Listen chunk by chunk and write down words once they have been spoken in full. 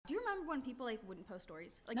remember when people like wouldn't post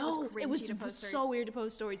stories? Like No, it was cringy to post stories. so weird to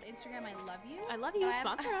post stories. Instagram, I love you. I love you.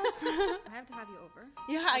 Sponsor us. I have to have you over.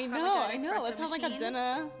 Yeah, I know. Let's have like a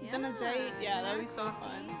dinner date. Yeah, that would be so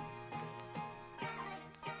fun.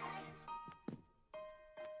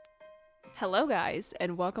 Hello guys,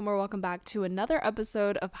 and welcome back to another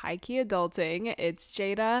episode of High Key Adulting. It's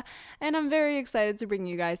Jada, and I'm very excited to bring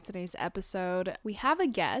you guys today's episode. We have a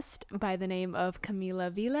guest by the name of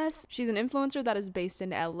Camila Viles. She's an influencer that is based in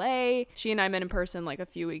LA. She and I met in person like a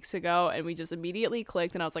few weeks ago, and we just immediately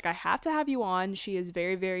clicked, and I was like, I have to have you on. She is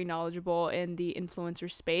very, very knowledgeable in the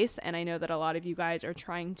influencer space, and I know that a lot of you guys are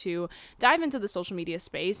trying to dive into the social media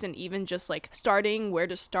space, and even just like starting, where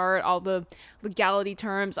to start, all the legality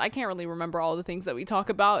terms. I can't really remember all the things that we talk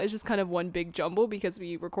about. It's just kind of one big jumble because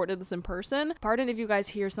we recorded this in person. Pardon if you guys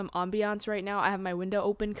hear some ambiance right now. I have my window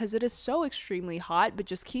open because it is so extremely hot, but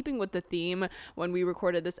just keeping with the theme, when we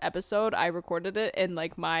recorded this episode, I recorded it in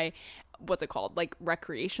like my like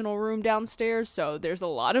recreational room downstairs, so there's a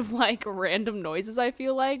lot of like random noises, I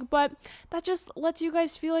feel like, but that just lets you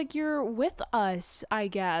guys feel like you're with us, I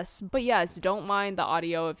guess. But yes, don't mind the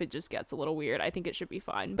audio if it just gets a little weird. I think it should be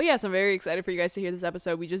fine. But yes, I'm very excited for you guys to hear this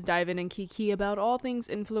episode. We just dive in and kiki about all things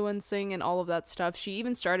influencing and all of that stuff. She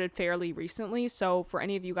even started fairly recently, so for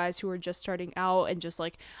any of you guys who are just starting out and just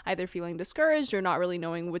like either feeling discouraged or not really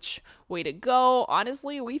knowing which way to go,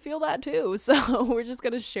 honestly, we feel that too. So we're just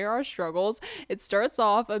gonna share our struggles. It starts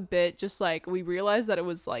off a bit just like we realized that it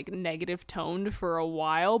was like negative toned for a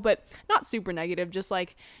while, but not super negative, just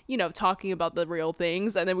like, you know, talking about the real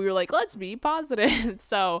things, and then we were like, let's be positive.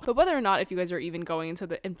 So, but whether or not if you guys are even going into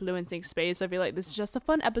the influencing space, I feel like this is just a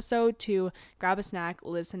fun episode to grab a snack,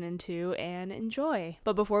 listen into, and enjoy.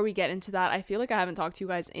 But before we get into that, I feel like I haven't talked to you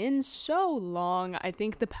guys in so long. I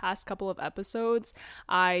think the past couple of episodes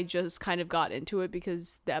I just kind of got into it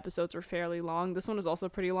because the episodes were fairly long. This one is also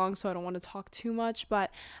pretty long, so I don't want to talk too much, but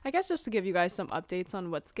I guess just to give you guys some updates on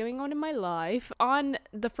what's going on in my life. On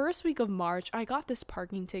the first week of March, I got this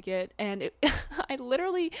parking ticket, and I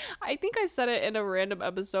think I said it in a random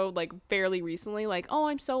episode like fairly recently, like, oh,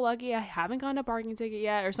 I'm so lucky I haven't gotten a parking ticket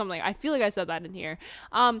yet or something. I feel like I said that in here.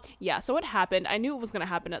 Yeah, so it happened. I knew it was gonna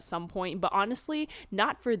happen at some point, but honestly,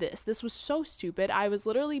 not for this. This was so stupid. I was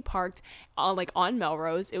literally parked on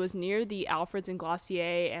Melrose. It was near the Alfred's and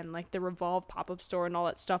Glossier and like the Revolve pop-up store and all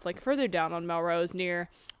that stuff, like further down on Melrose near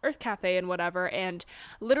Earth Cafe and whatever. And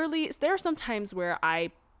literally there are some times where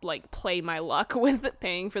I like play my luck with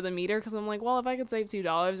paying for the meter because I'm like, well, if I could save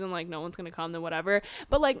 $2 and like no one's gonna come, then whatever.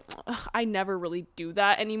 But like I never really do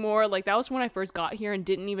that anymore. Like that was when I first got here and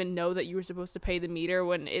didn't even know that you were supposed to pay the meter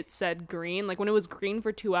when it said green. Like when it was green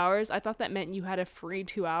for 2 hours, I thought that meant you had a free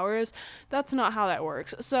 2 hours. That's not how that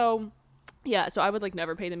works. So yeah, so I would like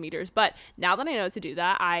never pay the meters, but now that I know to do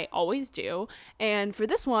that, I always do. And for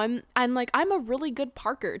this one, I'm a really good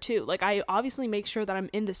parker too. Like I obviously make sure that I'm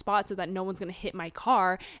in the spot so that no one's gonna hit my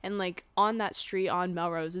car. And like on that street on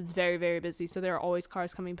Melrose, it's very, very busy, so there are always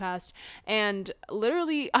cars coming past. And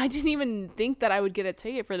literally, I didn't even think that I would get a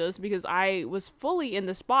ticket for this because I was fully in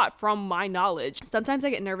the spot from my knowledge. Sometimes I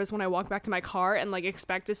get nervous when I walk back to my car and like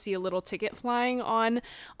expect to see a little ticket flying on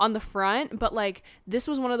the front, but like this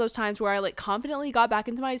was one of those times where I like confidently got back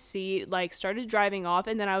into my seat, like started driving off,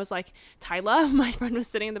 and then I was like, Tyla, my friend was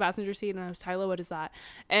sitting in the passenger seat, and I was, Tyla, what is that?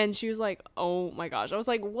 And she was like, oh my gosh. I was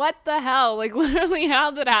like, what the hell? Like literally,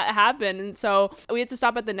 how did that happen? And so we had to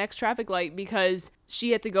stop at the next traffic light because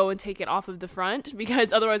she had to go and take it off of the front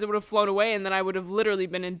because otherwise it would have flown away, and then I would have literally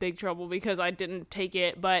been in big trouble because I didn't take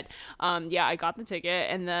it. But yeah, I got the ticket,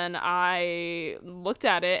 and then I looked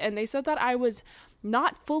at it, and they said that I was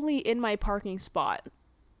not fully in my parking spot.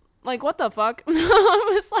 Like, what the fuck? I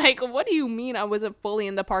was like, what do you mean I wasn't fully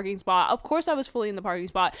in the parking spot? Of course I was fully in the parking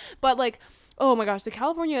spot, but like, oh my gosh, the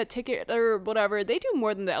California ticket or whatever, they do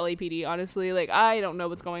more than the LAPD, honestly. Like, I don't know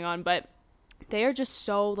what's going on, but they are just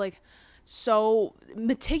so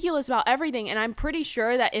meticulous about everything. And I'm pretty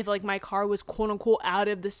sure that if like my car was quote unquote out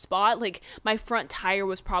of the spot, like my front tire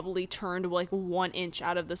was probably turned like 1 inch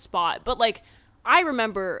out of the spot, but like I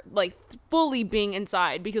remember like fully being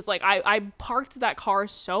inside because like I parked that car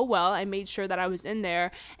so well. I made sure that I was in there,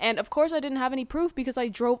 and of course I didn't have any proof because I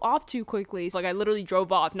drove off too quickly. So like I literally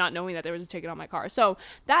drove off not knowing that there was a ticket on my car. So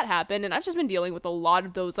that happened, and I've just been dealing with a lot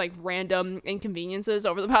of those like random inconveniences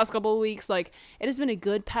over the past couple of weeks. Like it has been a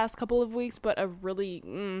good past couple of weeks, but a really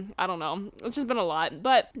I don't know, it's just been a lot.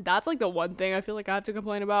 But that's like the one thing I feel like I have to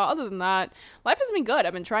complain about. Other than that, life has been good.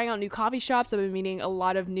 I've been trying out new coffee shops. I've been meeting a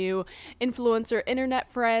lot of new influencers or internet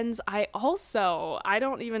friends. I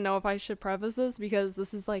don't even know if I should preface this because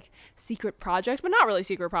this is like secret project, but not really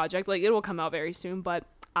secret project. Like it will come out very soon, but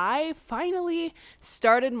I finally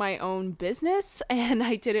started my own business, and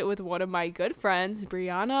I did it with one of my good friends,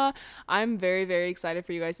 Brianna. I'm very, very excited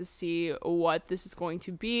for you guys to see what this is going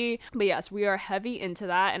to be. But yes, we are heavy into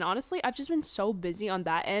that, and honestly, I've just been so busy on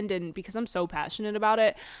that end, and because I'm so passionate about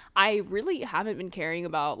it, I really haven't been caring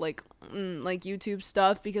about like YouTube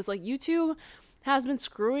stuff, because like YouTube has been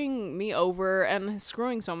screwing me over and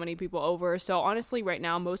screwing so many people over. So honestly, right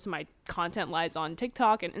now, most of my content lies on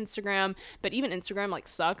TikTok and Instagram, but even Instagram like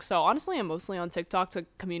sucks. So honestly, I'm mostly on TikTok to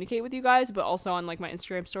communicate with you guys, but also on like my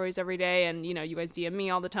Instagram stories every day, and you know, you guys DM me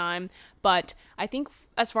all the time. But I think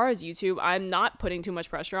as far as YouTube, I'm not putting too much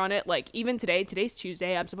pressure on it. Like even today's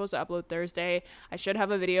Tuesday, I'm supposed to upload Thursday. I should have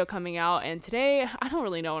a video coming out, and today I don't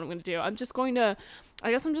really know what I'm going to do. I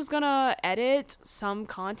guess I'm just gonna edit some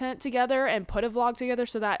content together and put a vlog together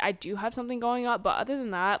so that I do have something going up. But other than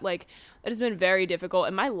that, like, it has been very difficult,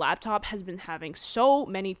 and my laptop has been having so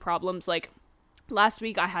many problems. Like last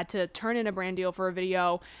week I had to turn in a brand deal for a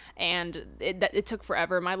video, and it took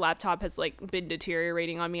forever. My laptop has like been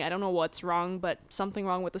deteriorating on me. I don't know what's wrong, but something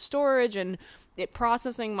wrong with the storage and it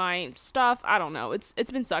processing my stuff. I don't know. It's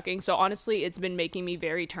been sucking. So honestly, it's been making me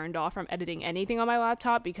very turned off from editing anything on my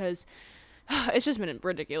laptop, because it's just been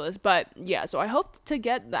ridiculous. But yeah, so I hope to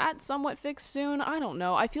get that somewhat fixed soon. I don't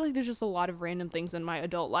know. I feel like there's just a lot of random things in my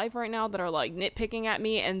adult life right now that are like nitpicking at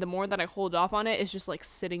me, and the more that I hold off on it, it's just like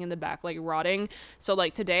sitting in the back, like rotting. So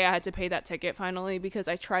like today I had to pay that ticket finally, because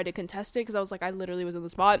I tried to contest it, because I was like, I literally was in the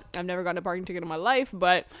spot. I've never gotten a parking ticket in my life,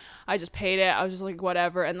 but I just paid it. I was just like,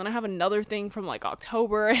 whatever. And then I have another thing from like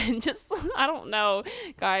October, and just I don't know,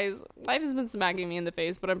 guys, life has been smacking me in the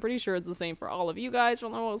face, but I'm pretty sure it's the same for all of you guys for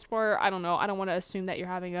the most part. I don't know. I don't want to assume that you're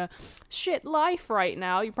having a shit life right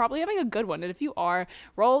now. You're probably having a good one, and if you are,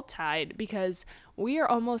 roll tide, because we are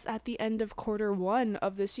almost at the end of Q1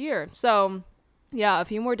 of this year. So yeah, a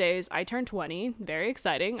few more days. I turn 20. Very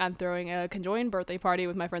exciting. I'm throwing a conjoined birthday party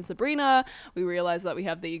with my friend Sabrina. We realized that we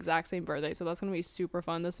have the exact same birthday, so that's going to be super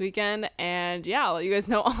fun this weekend. And yeah, I'll let you guys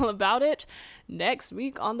know all about it next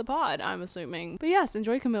week on the pod, I'm assuming. But yes,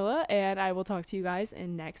 enjoy Camilla, and I will talk to you guys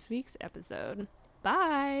in next week's episode.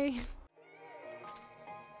 Bye!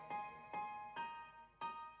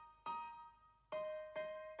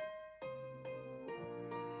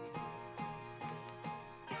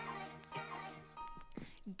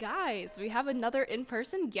 Guys, we have another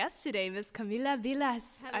in-person guest today, Miss Camila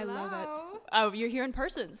Villas. Hello. I love it. Oh, you're here in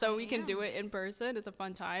person, so we can do it in person. It's a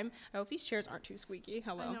fun time. I hope these chairs aren't too squeaky.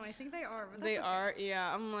 Hello. I know, I think they are. But They are,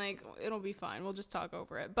 yeah. I'm like, it'll be fine. We'll just talk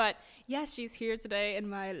over it. But yes, she's here today in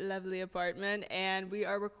my lovely apartment, and we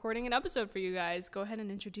are recording an episode for you guys. Go ahead and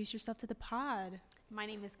introduce yourself to the pod. My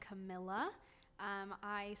name is Camilla.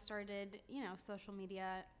 I started, social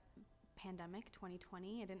media pandemic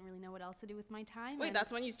 2020. I didn't really know what else to do with my time. Wait,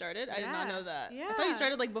 that's when you started? I did not know that. Yeah. I thought you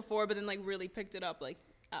started like before, but then like really picked it up like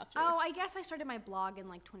after. Oh, I guess I started my blog in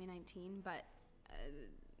like 2019, but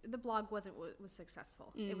the blog was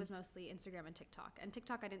successful. It was mostly Instagram and TikTok. And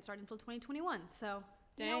TikTok I didn't start until 2021. So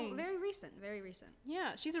Dang. very recent.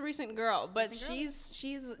 Yeah, she's a recent girl, but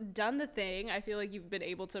she's done the thing. I feel like you've been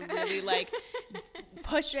able to really like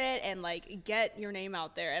push it and like get your name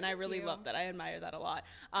out there, and I really love that. I admire that a lot.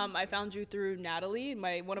 I found you through Natalie,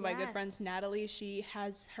 one of my good friends, Natalie. She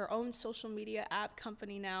has her own social media app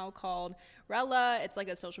company now called Rella. It's like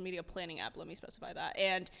a social media planning app, let me specify that.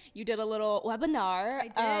 And you did a little webinar. I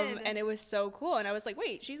did. And it was so cool. And I was like,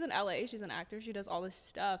 wait, she's in LA, she's an actor, she does all this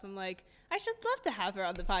stuff. I'm like, I should love to have her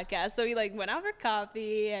on the podcast. So we like went out for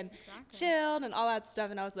coffee and chilled and all that stuff.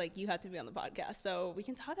 And I was like, you have to be on the podcast so we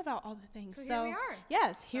can talk about all the things. So here we are.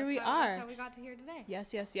 Yes, here we are. That's how we got to here today.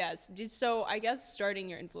 Yes. So I guess starting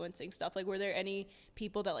your influencing stuff, like were there any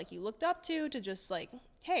people that like you looked up to just like,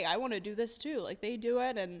 hey, I want to do this too, like they do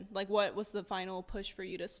it, and like what was the final push for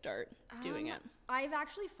you to start doing it? I've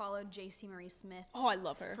actually followed JC Marie Smith. Oh, I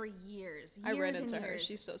love her. For years. I ran into her.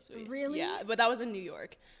 She's so sweet. Really? Yeah, but that was in New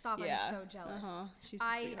York. Stop, yeah. I'm so jealous. She's a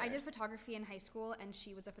I sweetheart. did photography in high school, and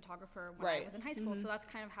she was a photographer when I was in high school, so that's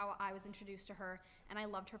kind of how I was introduced to her, and I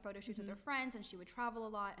loved her photo shoots with her friends, and she would travel a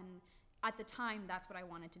lot, and at the time, that's what I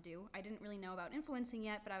wanted to do. I didn't really know about influencing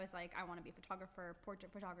yet, but I was like, I want to be a photographer,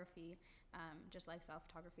 portrait photography, just lifestyle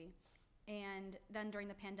photography. And then during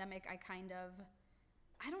the pandemic, I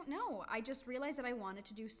don't know. I just realized that I wanted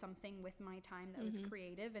to do something with my time that was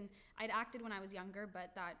creative. And I'd acted when I was younger,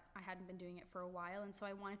 but that I hadn't been doing it for a while. And so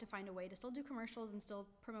I wanted to find a way to still do commercials and still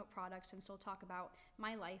promote products and still talk about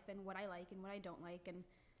my life and what I like and what I don't like. And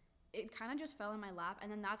it kind of just fell in my lap.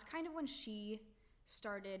 And then that's kind of when she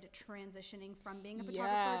started transitioning from being a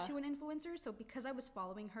photographer to an influencer. So because I was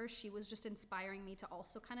following her, she was just inspiring me to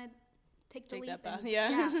also kind of take the leap that path. and,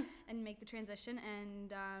 Yeah. and make the transition.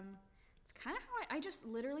 And it's kind of how I just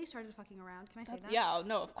literally started fucking around. Can I say that? Yeah,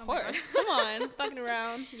 no, of course. Come on, fucking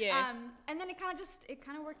around. Yeah. And then it kind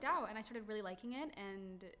of worked out, and I started really liking it,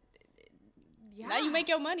 and yeah. Now you make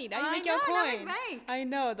your money. Now you make your coin. Bank. I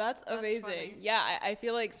know. That's amazing. Funny. Yeah, I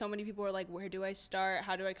feel like so many people are like, where do I start?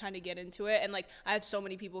 How do I kind of get into it? And like, I have so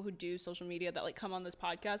many people who do social media that like come on this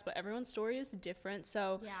podcast, but everyone's story is different.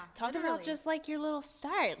 So talk about just like your little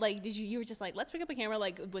start. Like, you were just like, let's pick up a camera.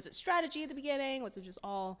 Like, was it strategy at the beginning? Was it just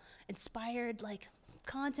all inspired, like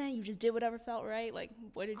content? You just did whatever felt right? Like,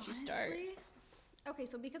 where did you start? Okay,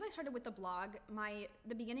 so because I started with the blog,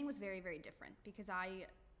 the beginning was very, very different because I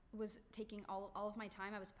was taking all of my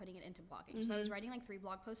time, I was putting it into blogging. So I was writing like 3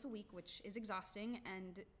 blog posts a week, which is exhausting,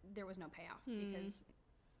 and there was no payoff because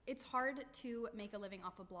it's hard to make a living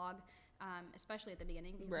off a blog, especially at the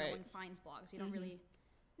beginning, because no one finds blogs. You don't really,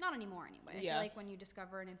 not anymore anyway. I feel like when you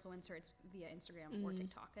discover an influencer, it's via Instagram or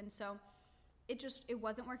TikTok. And so it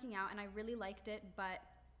wasn't working out, and I really liked it, but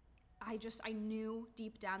I knew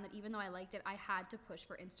deep down that even though I liked it, I had to push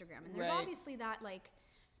for Instagram. And there's obviously that like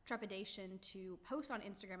trepidation to post on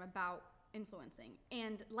Instagram about influencing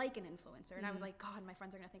and like an influencer. And I was like, God, my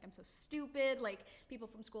friends are gonna think I'm so stupid. Like, people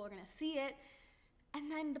from school are gonna see it.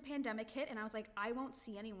 And then the pandemic hit, and I was like, I won't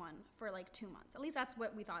see anyone for like 2 months. At least that's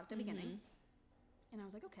what we thought at the beginning. And I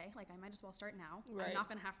was like, okay, like I might as well start now. I'm not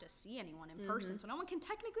gonna have to see anyone in person, so no one can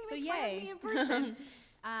technically make fun of me in person.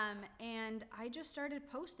 And I just started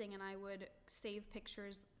posting, and I would save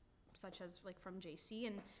pictures such as like from JC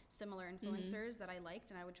and similar influencers that I liked,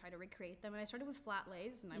 and I would try to recreate them. And I started with flat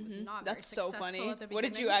lays, and I was not very successful. That's so funny. At the beginning. What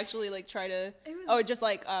did you actually like try to? Just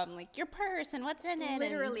like your purse and what's in it.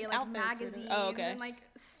 Literally, and like magazines and like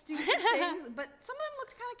stupid things. But some of them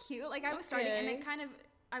looked kind of cute. Like I was starting, and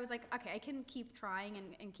I was like, okay, I can keep trying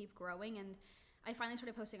and keep growing. And I finally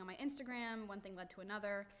started posting on my Instagram. One thing led to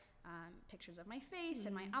another. Pictures of my face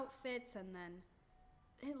and my outfits, and then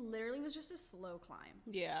it literally was just a slow climb.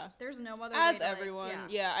 Yeah. There's no other way to, everyone.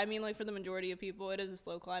 I mean, like, for the majority of people, it is a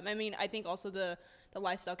slow climb. I mean, I think also the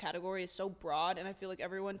lifestyle category is so broad, and I feel like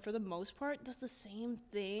everyone, for the most part, does the same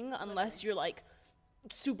thing, unless you're, like,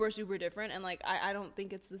 super, super different. And, like, I don't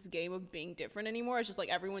think it's this game of being different anymore. It's just, like,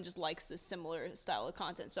 everyone just likes this similar style of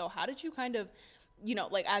content. So how did you kind of, you know,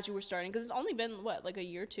 like, as you were starting, because it's only been, what, like a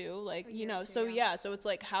year or two? Like, you know, so, so it's,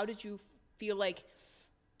 like, how did you feel like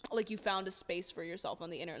you found a space for yourself on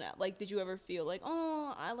the internet? Like, did you ever feel like,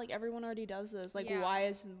 oh, I like everyone already does this, like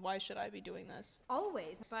why should I be doing this?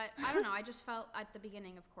 Always. But I don't know, I just felt at the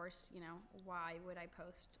beginning, of course, you know, why would I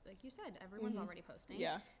post? Like you said, everyone's already posting.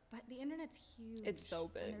 But the internet's huge. It's so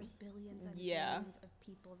big, and there's billions and billions of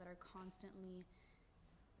people that are constantly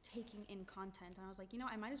taking in content, and I was like, you know,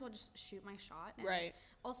 I might as well just shoot my shot. And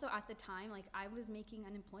also at the time, like, I was making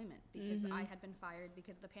unemployment because I had been fired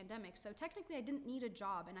because of the pandemic, so technically I didn't need a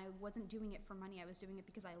job, and I wasn't doing it for money. I was doing it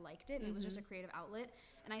because I liked it, and it was just a creative outlet.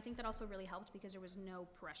 And I think that also really helped because there was no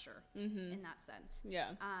pressure in that sense.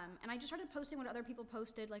 And I just started posting what other people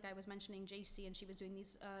posted. Like, I was mentioning JC, and she was doing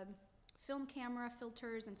these film camera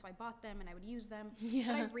filters, and so I bought them and I would use them.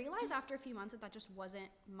 But I realized after a few months that just wasn't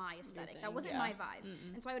my aesthetic. That wasn't my vibe.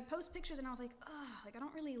 And so I would post pictures, and I was like, ugh, like I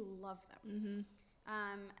don't really love them.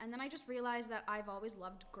 And then I just realized that I've always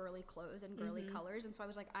loved girly clothes and girly colors, and so I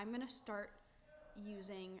was like, I'm gonna start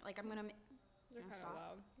using, like, I'm gonna. You're kind of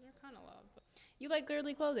loud. You're kind of loud. But you like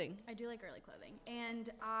girly clothing? I do like girly clothing,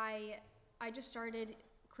 and I just started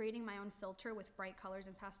creating my own filter with bright colors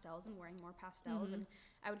and pastels, and wearing more pastels. And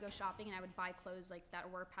I would go shopping, and I would buy clothes like that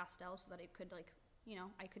were pastels, so that it could, like, you know,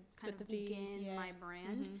 I could kind of begin my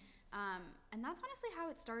brand. And that's honestly how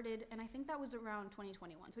it started, and I think that was around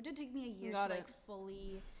 2021. So it did take me a year to like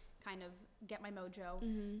fully kind of get my mojo.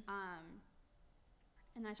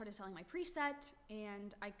 And then I started selling my preset,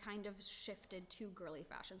 and I kind of shifted to girly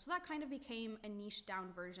fashion. So that kind of became a niche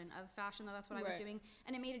down version of fashion. That's what I was doing,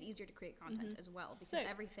 and it made it easier to create content as well, because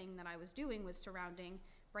everything that I was doing was surrounding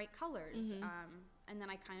bright colors. And then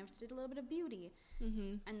I kind of did a little bit of beauty.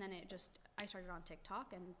 And then I started on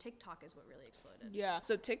TikTok, and TikTok is what really exploded. Yeah.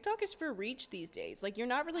 So TikTok is for reach these days. Like, you're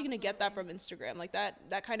not really going to get that from Instagram. Like,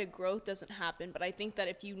 that kind of growth doesn't happen. But I think that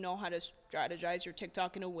if you know how to strategize your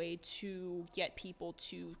TikTok in a way to get people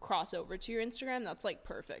to cross over to your Instagram, that's like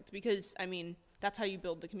perfect. Because, I mean, that's how you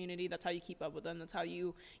build the community. That's how you keep up with them. That's how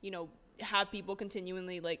you know, have people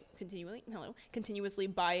continuously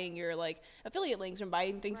buying your like affiliate links and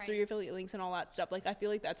buying things through your affiliate links and all that stuff. Like I feel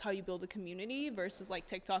like that's how you build a community versus like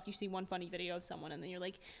TikTok. You see one funny video of someone and then you're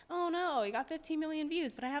like, oh no, I got 15 million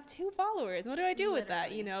views, but I have 2 followers. What do I do with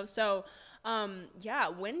that? You know? So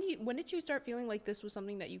when did you start feeling like this was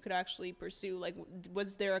something that you could actually pursue? Like,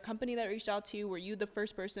 was there a company that reached out to you? Were you the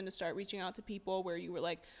first person to start reaching out to people where you were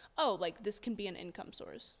like, oh, like this can be an income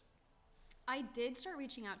source? I did start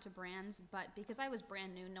reaching out to brands, but because I was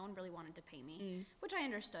brand new, no one really wanted to pay me, which I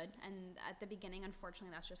understood. And at the beginning, unfortunately,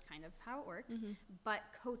 that's just kind of how it works. But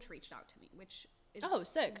Coach reached out to me, which is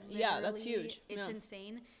sick. Yeah, that's huge. It's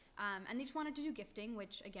insane. And they just wanted to do gifting,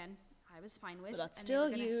 which again, I was fine with. But that's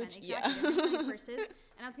still huge. Purses,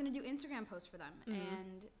 and I was going to do Instagram posts for them.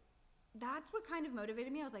 And that's what kind of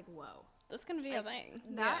motivated me. I was like, whoa. That's going to be a thing.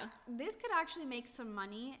 This could actually make some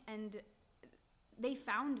money. And they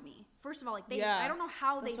found me. First of all, like I don't know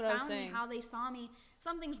how they found me, how they saw me.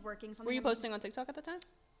 Something's working. Were you posting on TikTok at the time?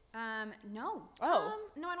 No. Oh.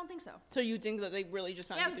 No, I don't think so. So you think that they really just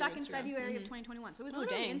found you it was back in February of 2021. So it was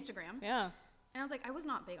literally Instagram. Yeah. And I was like, I was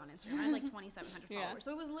not big on Instagram. I had like 2,700 followers.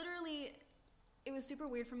 So it was super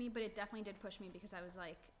weird for me, but it definitely did push me because I was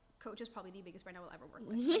like, Coach is probably the biggest brand I will ever work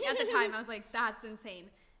with. Like, at the time, I was like, that's insane.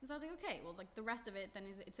 And so I was like, okay, well, like the rest of it then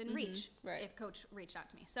it's in reach if Coach reached out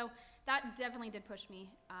to me. So that definitely did push me.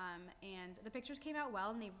 And the pictures came out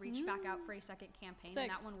well, and they've reached back out for a second campaign. Sick.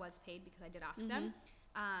 And that one was paid because I did ask them.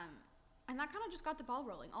 And that kind of just got the ball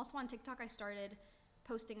rolling. Also on TikTok, I started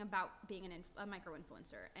posting about being a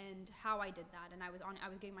micro-influencer and how I did that. And I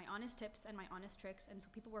was giving my honest tips and my honest tricks. And so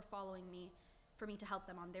people were following me for me to help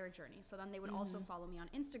them on their journey. So then they would also follow me on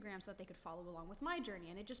Instagram so that they could follow along with my journey.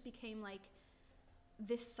 And it just became like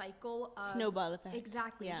this cycle of snowball effect.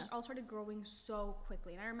 Exactly. It just all started growing so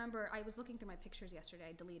quickly. And I remember I was looking through my pictures yesterday.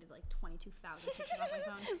 I deleted like 22,000 pictures off my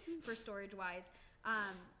phone for storage wise.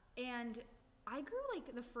 And I grew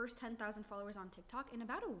like the first 10,000 followers on TikTok in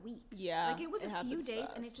about a week. Yeah. Like it was a few days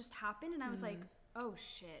and it just happened. And I was like, oh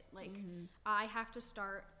shit. Like I have to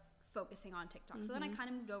start focusing on TikTok. So then I kind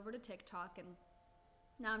of moved over to TikTok, and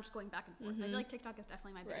now I'm just going back and forth. I feel like TikTok is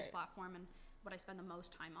definitely my biggest platform and what I spend the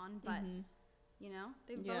most time on. But you know,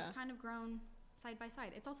 they've both kind of grown side by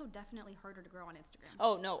side. It's also definitely harder to grow on Instagram.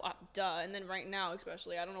 Oh no, duh. And then right now,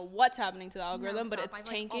 especially, I don't know what's happening to the algorithm, but it's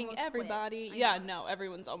tanking everybody. Yeah, no,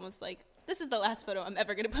 everyone's almost like, this is the last photo I'm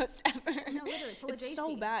ever gonna post ever. No, literally, it's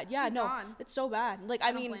so bad. Yeah, She's gone. It's so bad. Like,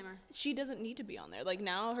 I mean, blame her. She doesn't need to be on there. Like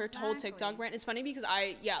now, her whole TikTok brand. It's funny because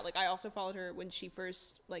I also followed her when she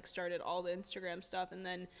first like started all the Instagram stuff, and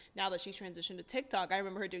then now that she's transitioned to TikTok, I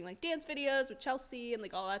remember her doing like dance videos with Chelsea and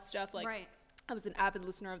like all that stuff. Like, I was an avid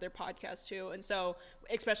listener of their podcast too, and so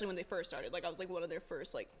especially when they first started, like I was like one of their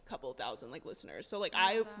first like couple thousand like listeners. So like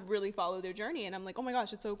I really followed their journey, and I'm like, oh my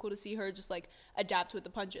gosh, it's so cool to see her just like adapt with the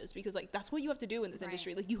punches, because like that's what you have to do in this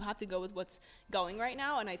industry. Like you have to go with what's going right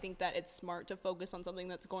now, and I think that it's smart to focus on something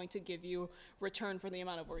that's going to give you return for the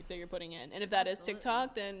amount of work that you're putting in. And if that is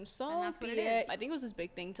TikTok, then so be it. I think it was this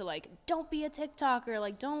big thing to like, don't be a TikToker,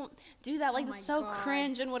 like don't do that, like it's so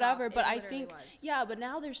cringe and whatever. But I think but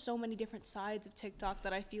now there's so many different sides of TikTok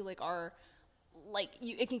that I feel like are like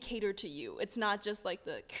it can cater to you. It's not just like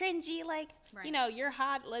the cringy like you know, your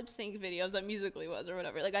hot lip sync videos that Musical.ly was or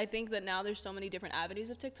whatever. Like I think that now there's so many different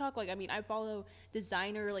avenues of TikTok. Like I mean, I follow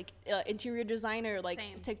designer, like interior designer, like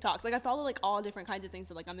TikToks. Like I follow like all different kinds of things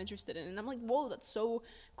that like I'm interested in, and I'm like, whoa, that's so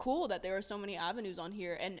cool that there are so many avenues on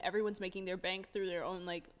here, and everyone's making their bank through their own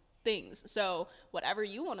like things. So whatever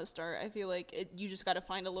you want to start, I feel like you just got to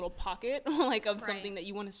find a little pocket like of something that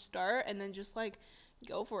you want to start, and then just like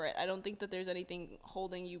go for it. I don't think that there's anything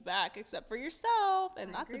holding you back except for yourself,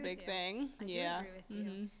 and that's a big thing. I do agree with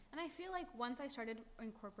you. And I feel like once I started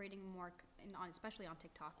incorporating more especially on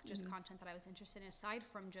TikTok, just content that I was interested in aside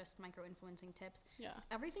from just micro-influencing tips,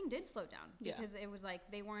 everything did slow down because it was like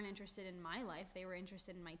they weren't interested in my life, they were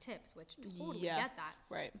interested in my tips, which totally get that.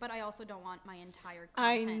 Right. But I also don't want my entire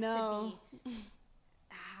content to be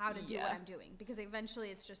how to do what I'm doing, because eventually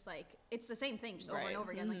it's just like it's the same thing just over and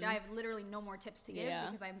over again. Like I have literally no more tips to give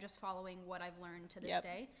because I'm just following what I've learned to this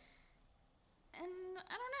day. And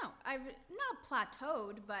I don't know, I've not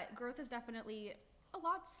plateaued, but growth is definitely a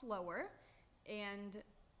lot slower, and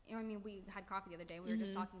you know, I mean, we had coffee the other day. We were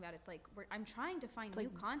just talking about it's like I'm trying to find new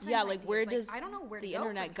content. Yeah, like ideas. where Like, does I don't know where the to go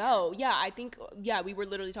internet from go? Yeah, I think we were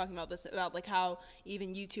literally talking about this, about like how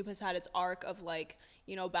even YouTube has had its arc of like,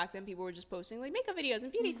 you know, back then people were just posting like makeup videos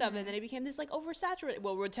and beauty stuff, and then it became this like oversaturated.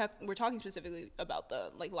 Well, we're talking specifically about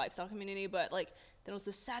the like lifestyle community, but like then it was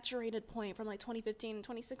this saturated point from like 2015 and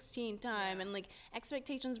 2016 time, and like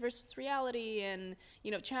expectations versus reality, and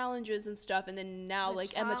you know, challenges and stuff, and then now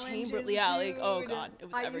like Emma Chamberlain, like oh god, it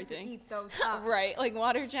was everything. I used to eat those up. Right, like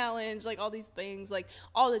water challenge, like all these things, like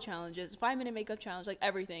all the challenges, 5-minute makeup challenge, like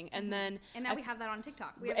everything, and then now we have that on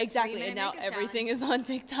TikTok. We have exactly, and now makeup everything challenge. is on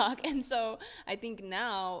TikTok, and so I think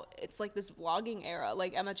now it's like this vlogging era,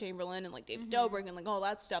 like Emma Chamberlain and like David Dobrik and like all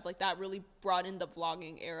that stuff, like that really brought in the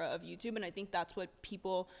vlogging era of YouTube, and I think that's what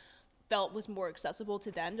people felt was more accessible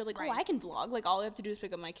to them. They're like, oh, I can vlog, like all I have to do is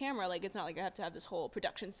pick up my camera, like it's not like I have to have this whole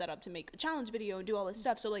production set up to make a challenge video and do all this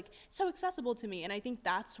stuff, so like so accessible to me. And I think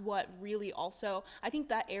that's what really also, I think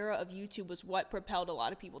that era of YouTube was what propelled a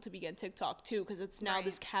lot of people to begin TikTok too, because it's now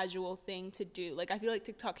this casual thing to do. Like I feel like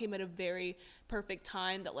TikTok came at a very perfect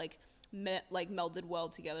time that like melded well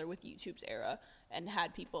together with YouTube's era, and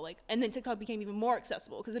had people like, and then TikTok became even more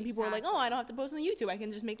accessible because then people were like, oh, I don't have to post on YouTube, I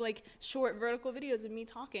can just make like short vertical videos of me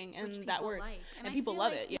talking, and that works, like. And people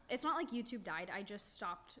love it. Yeah. It's not like YouTube died, I just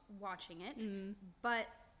stopped watching it, but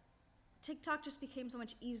TikTok just became so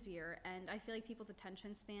much easier, and I feel like people's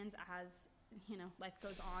attention spans as, you know, life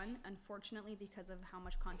goes on, unfortunately, because of how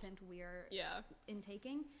much content we're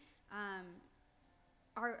intaking,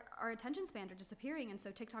 our attention spans are disappearing, and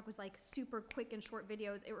so TikTok was like super quick and short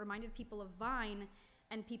videos. It reminded people of Vine,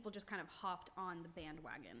 and people just kind of hopped on the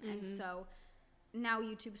bandwagon. And so now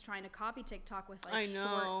YouTube's trying to copy TikTok with like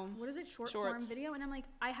short form video, and I'm like,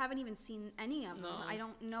 I haven't even seen any of them. I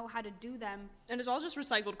don't know how to do them. And it's all just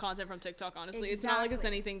recycled content from TikTok, honestly. It's not like it's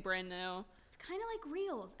anything brand new. Kind of like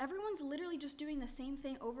Reels. Everyone's literally just doing the same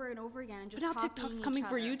thing over and over again, and just but now TikTok's coming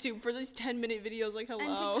for YouTube for these 10-minute videos. Like, hello.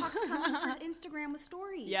 And TikTok's coming for Instagram with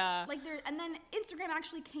stories. Yeah. Like and then Instagram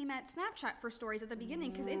actually came at Snapchat for stories at the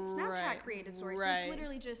beginning, because Snapchat created stories. So it's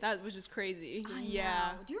literally just, that was just crazy. I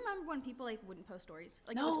know. Do you remember when people like wouldn't post stories?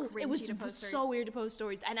 Like no, it was so weird to post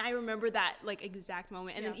stories, and I remember that like exact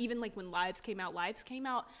moment. And then even like when Lives came out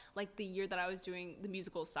like the year that I was doing the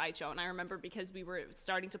musical Sideshow, and I remember because we were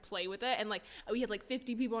starting to play with it, and like we had like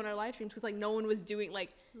 50 people on our live streams because like no one was doing, like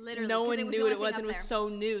literally no one knew what it was, and it was so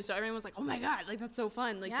new, so everyone was like, oh my god, like that's so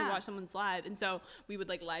fun, like to watch someone's live. And so we would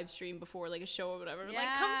like live stream before like a show or whatever,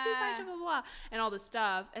 like come see Sideshow, blah, blah, blah, and all this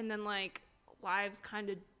stuff. And then like lives kind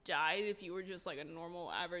of died if you were just like a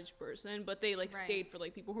normal average person, but they like stayed for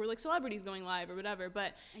like people who were like celebrities going live or whatever.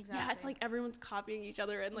 But yeah, it's like everyone's copying each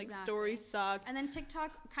other, and like stories sucked. And then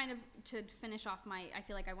TikTok kind of, to finish off I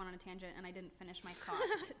feel like I went on a tangent and I didn't finish my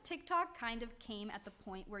thought. TikTok kind of came at the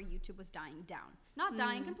point where YouTube was dying down, not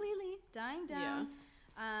dying completely, dying down.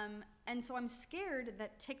 And so I'm scared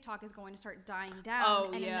that TikTok is going to start dying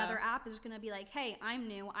down, and another app is just going to be like, hey, I'm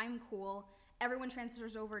new, I'm cool, everyone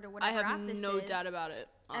transfers over to whatever app this is. I have no doubt about it,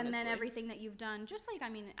 honestly. And then everything that you've done, just like,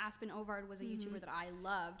 I mean, Aspen Ovard was a YouTuber that I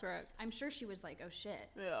loved. Correct. I'm sure she was like, oh shit.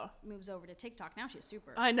 Yeah. Moves over to TikTok. Now she's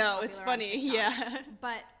super I know, it's funny. Yeah.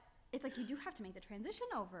 But it's like, you do have to make the transition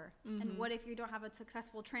over. And what if you don't have a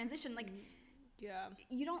successful transition? Like,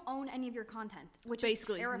 you don't own any of your content, which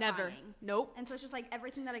basically is terrifying. Never. Nope. And so it's just like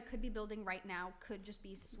everything that I could be building right now could just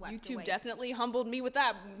be swept YouTube away. definitely humbled me with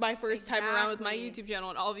that my first time around with my YouTube channel,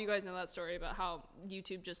 and all of you guys know that story about how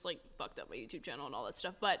YouTube just like fucked up my YouTube channel and all that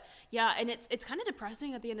stuff. But yeah, and it's kind of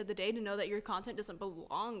depressing at the end of the day to know that your content doesn't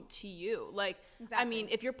belong to you. Like, I mean,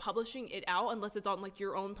 if you're publishing it out, unless it's on like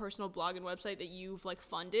your own personal blog and website that you've like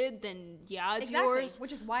funded, then yeah, it's yours.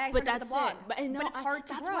 Which is why I started the blog. But it's hard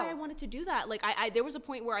to grow. That's why I wanted to do that. Like there was a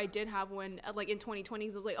point where I did have one like in 2020,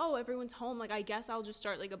 I was like, oh, everyone's home, like I guess I'll just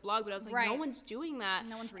start like a blog. But I was like, no one's doing that.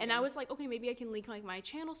 No one's reading. And I was like, okay, maybe I can link like my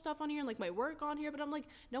channel stuff on here and like my work on here. But I'm like,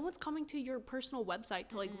 no one's coming to your personal website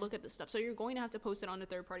to like look at this stuff. So you're going to have to post it on a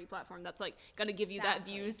third-party platform that's like gonna give you that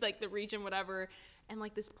views, like the reach and whatever, and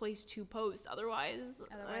like this place to post. Otherwise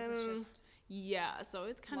it's just so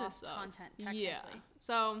it's kind of content technically. Yeah.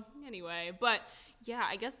 So anyway, but yeah,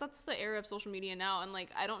 I guess that's the era of social media now, and like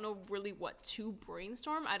I don't know really what to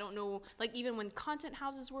brainstorm. I don't know, like even when content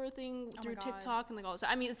houses were a thing through TikTok and like all this.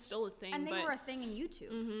 I mean, it's still a thing, and they were a thing in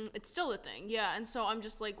YouTube. It's still a thing, yeah. And so I'm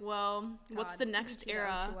just like, well, what's the next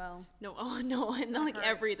era? No, and like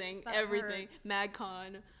everything.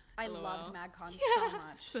 MagCon. I loved MagCon so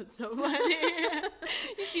much. That's so funny.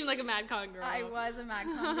 You seem like a MagCon girl. I was a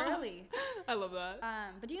MagCon girly. I love that.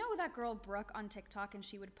 But do you know that girl Brooke on TikTok, and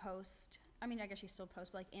she would post, I mean, I guess she still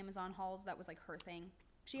posts, but like Amazon hauls, that was like her thing.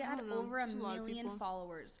 She had over a million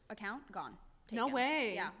followers. Account gone. No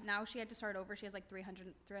way. Yeah. Now she had to start over. She has like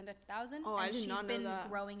 300,000. Oh, I did not know that. And she's been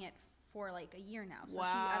growing it for like a year now. So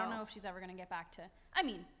wow. I don't know if she's ever going to get back to, I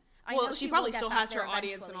mean, well, she probably still has her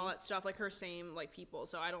audience and all that stuff, like her same like people.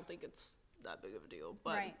 So I don't think it's that big of a deal.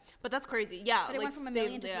 But but that's crazy. Yeah. But it went from a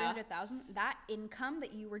million to 300,000. That income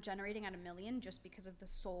that you were generating at $1 million just because of the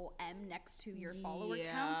sole M next to your follower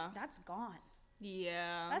count, that's gone.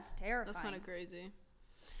 Yeah. That's terrifying. That's kind of crazy.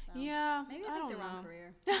 So, yeah, maybe I picked the wrong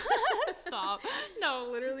career. Stop. No,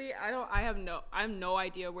 literally, I have no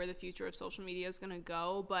idea where the future of social media is gonna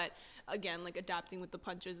go. But again, like adapting with the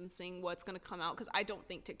punches and seeing what's gonna come out, because I don't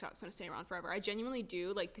think TikTok's gonna stay around forever. I genuinely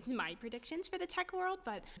do. Like, this is my predictions for the tech world,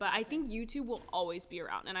 but I think YouTube will always be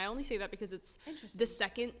around, and I only say that because it's the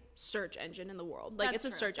second search engine in the world. Like, it's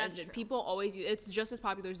a search engine. True. People always use it's just as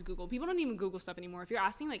popular as Google. People don't even Google stuff anymore. If you're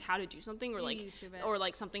asking like how to do something or like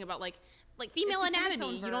like something about like female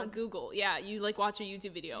anatomy, you don't Google. Yeah, you like watch a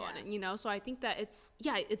YouTube video on it, you know? So I think that it's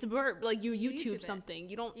a verb. Like you YouTube something.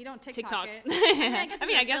 You don't TikTok it. I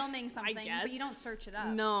mean, I guess filming something, but you don't search it up.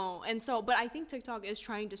 No. And so, but I think TikTok is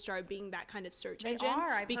trying to start being that kind of search engine.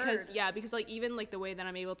 I've heard. Because like even like the way that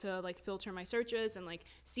I'm able to like filter my searches and like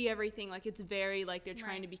see everything, like it's very like they're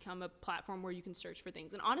trying to become a platform where you can search for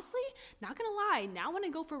things. And honestly, not gonna lie, now when I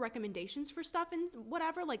go for recommendations for stuff and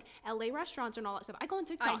whatever, like LA restaurants and all that stuff, I go on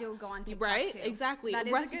TikTok. I do go on TikTok. Right? Too. Exactly.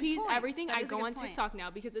 Recipes, everything. I go on TikTok now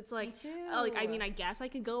because it's like, like I mean, I guess I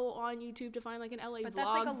could go on YouTube to find like an LA vlog. But that's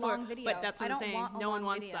like a long video. But that's what I'm saying. No one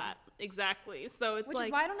wants that. Exactly. So it's which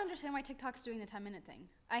is why I don't understand why TikTok's doing the 10-minute thing.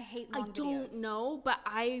 I hate long videos. I don't know, but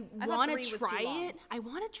I want to try it. I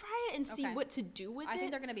want to try it and see what to do with it. I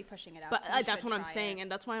think they're going to be pushing it out. But that's what I'm saying,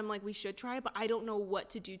 and that's why I'm like, we should try it, but I don't know what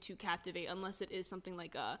to do to captivate unless it is something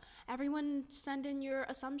like everyone send in your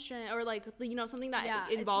assumption, or like, you know, something that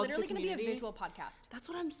involves the community. It's literally going to be a visual podcast. That's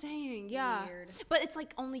what I'm saying. Yeah. Weird. But it's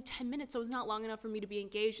like only 10 minutes, so it's not long enough for me to be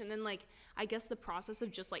engaged. And then like, I guess the process of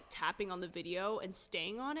just like tapping on the video and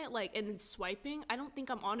staying on it, like, and then swiping, I don't think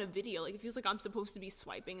I'm on a video. Like, it feels like I'm supposed to be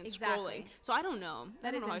swiping and scrolling. So I don't know.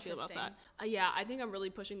 I don't know how I feel about that. Yeah, I think I'm really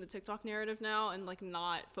pushing the TikTok narrative now and like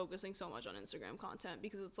not focusing so much on Instagram content,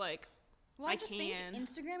 because it's like, well, I just think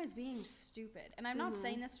Instagram is being stupid. And I'm not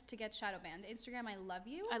saying this to get shadow banned. Instagram, I love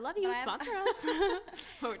you. I love you. Sponsor us.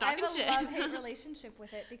 We're talking shit. I have a love-hate relationship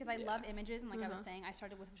with it because I love images. And like I was saying, I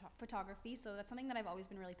started with photography. So that's something that I've always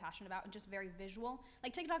been really passionate about, and just very visual.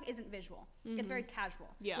 Like TikTok isn't visual. It's very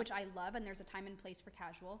casual, which I love. And there's a time and place for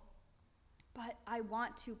casual. But I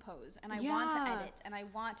want to pose, and I want to edit, and I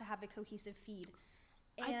want to have a cohesive feed.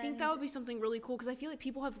 I think that would be something really cool, because I feel like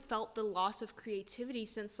people have felt the loss of creativity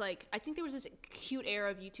since, like, I think there was this cute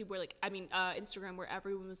era of YouTube where, like, I mean, Instagram, where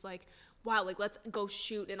everyone was like, wow, like, let's go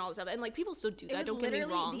shoot and all this stuff. And, like, people still do that, don't get me wrong. It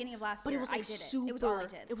was literally the beginning of last year. But it was, like, super, it was all I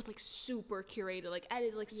did. It was, like, super curated, like,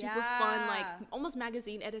 edited, like, super fun, like, almost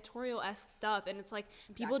magazine editorial-esque stuff. And it's, like,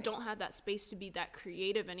 people don't have that space to be that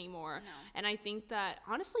creative anymore. No. And I think that,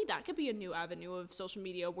 honestly, that could be a new avenue of social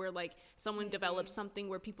media where, like, someone develops something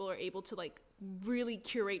where people are able to, like, really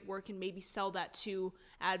curate work and maybe sell that to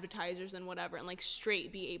advertisers and whatever, and like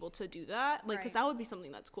straight be able to do that, like, because that would be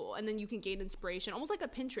something that's cool. And then you can gain inspiration, almost like a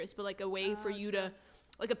Pinterest, but like a way for you to,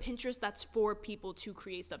 like a Pinterest that's for people to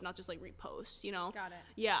create stuff, not just like repost, you know? Got it.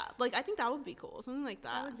 Yeah, like I think that would be cool, something like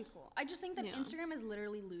that. That would be cool. I just think that Instagram is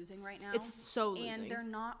literally losing right now. It's so losing. And they're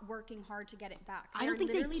not working hard to get it back. I don't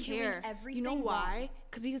think they care. You know why?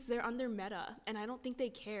 Because they're under Meta, and I don't think they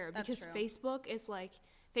care. That's because true. Facebook is like,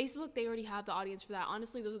 Facebook, they already have the audience for that.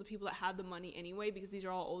 Honestly, those are the people that have the money anyway, because these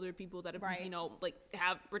are all older people that have, you know, like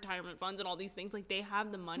have retirement funds and all these things. Like, they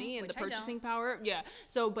have the money and the purchasing power. Yeah.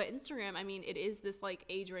 So, but Instagram, I mean, it is this like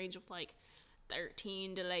age range of like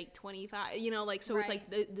 13 to like 25, you know, like, so it's like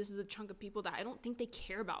this is a chunk of people that I don't think they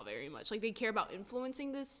care about very much. Like, they care about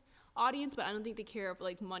influencing this audience, but I don't think they care of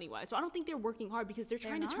like money wise. So I don't think they're working hard, because they're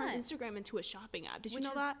trying to turn Instagram into a shopping app. Did you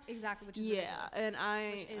know that? Exactly, which is ridiculous. And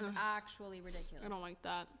which is actually ridiculous. I don't like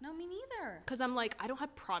that. No, me neither. Because I'm like, I don't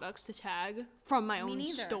have products to tag from my own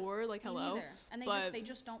store. Like, hello. And they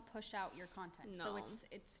just don't push out your content. No. So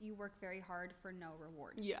it's you work very hard for no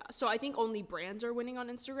reward. Yeah. So I think only brands are winning on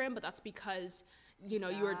Instagram, but that's because you know,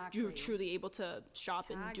 you're truly able to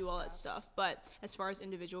shop and do all that stuff. But as far as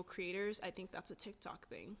individual creators, I think that's a TikTok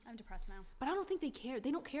thing. I'm depressed now. But I don't think they care.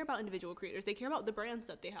 They don't care about individual creators. They care about the brands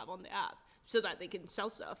that they have on the app. so that they can sell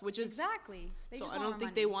stuff, which is exactly. So I don't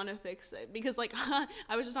think they want to fix it, because like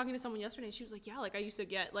I was just talking to someone yesterday and she was like, yeah, like I used to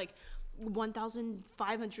get like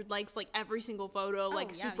 1,500 likes like every single photo,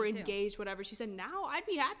 like super engaged, whatever. She said now I'd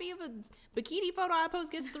be happy if a bikini photo I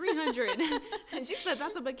post gets 300. And she said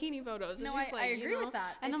that's a bikini photo. So no, she's like, I agree with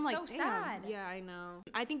that. And it's I'm like, so sad. Yeah, I know.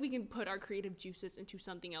 I think we can put our creative juices into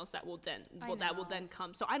something else that will then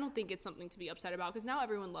come. So I don't think it's something to be upset about, because now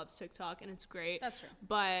everyone loves TikTok and it's great. That's true.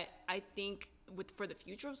 But I think for the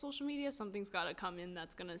future of social media, something's got to come in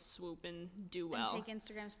that's gonna swoop and do well and take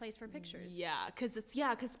Instagram's place for pictures.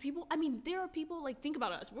 Because people, I mean, there are people, like, think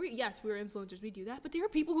about us, we're influencers, we do that, but there are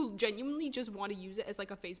people who genuinely just want to use it as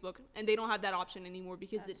like a Facebook, and they don't have that option anymore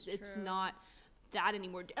because it's not that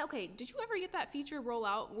anymore. Okay, did you ever get that feature roll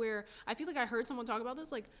out where I feel like I heard someone talk about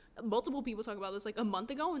this, like multiple people talk about this like a month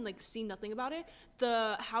ago, and like see nothing about it,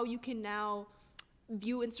 how you can now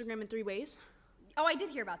view Instagram in 3 ways? Oh, I did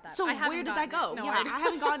hear about that. So where did that go? No, I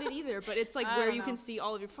haven't gotten it either, but it's like where you can see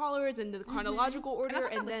all of your followers and the chronological order. And I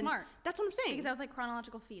thought that was smart. That's what I'm saying. Because I was like,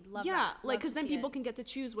 chronological feed. Love that. Yeah, like, because then people can get to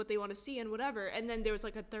choose what they want to see and whatever. And then there was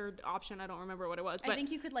like a third option. I don't remember what it was. But I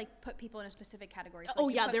think you could like put people in a specific category. So,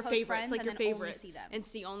 like, their favorites, like your favorites, see them. and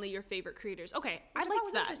see only your favorite creators. Okay, I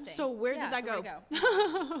liked that. So where did that go?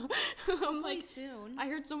 I'm like, soon. I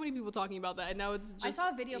heard so many people talking about that, and now it's just. I saw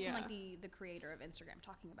a video from like the creator of Instagram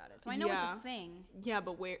talking about it, so I know it's a thing. Yeah,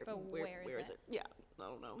 but where is it? Yeah, I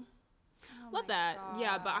don't know. Love that. God.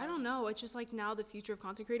 Yeah, but I don't know. It's just like now the future of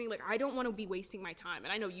content creating. Like, I don't want to be wasting my time,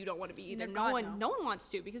 and I know you don't want to be either. No one wants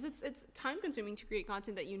to, because it's time consuming to create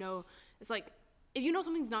content that it's like, if you know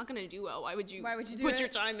something's not going to do well, why would you put your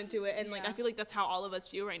time into it? And like, I feel like that's how all of us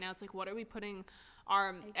feel right now. It's like, what are we putting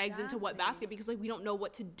our eggs into what basket? Because like, we don't know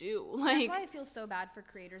what to do. Like, that's why I feel so bad for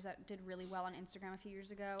creators that did really well on Instagram a few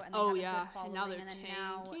years ago, and they have a good following, and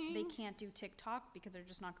now they can't do TikTok because they're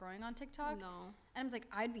just not growing on TikTok. No. And I was like,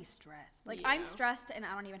 I'd be stressed. Like, I'm stressed, and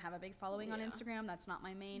I don't even have a big following on Instagram. That's not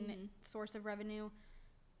my main source of revenue.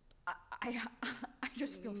 I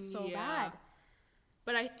just feel so bad.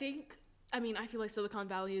 But I feel like Silicon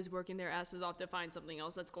Valley is working their asses off to find something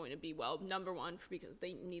else that's going to be well. Number one, because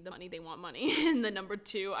they need the money, they want money. And then number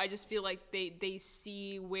two, I just feel like they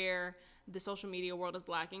see where the social media world is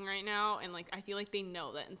lacking right now, and like I feel like they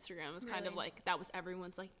know that Instagram is kind of like that was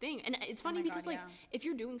everyone's like thing. And it's funny because if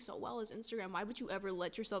you're doing so well as Instagram, why would you ever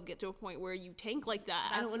let yourself get to a point where you tank like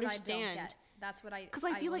that? I don't understand. That's what because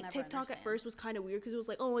I feel like TikTok at first was kind of weird because it was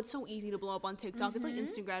like, oh, it's so easy to blow up on TikTok. It's like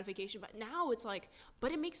instant gratification. But now it's like,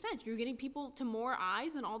 but it makes sense. You're getting people to more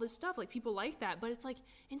eyes and all this stuff. Like, people like that. But it's like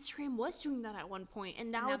Instagram was doing that at one point,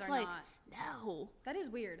 and now it's like, no. That is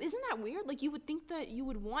weird. Isn't that weird? Like, you would think that you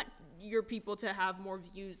would want your people to have more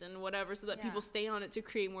views and whatever, so that people stay on it to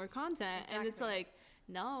create more content. And it's like,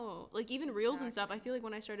 no, like even reels and stuff. I feel like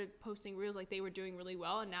when I started posting reels, like they were doing really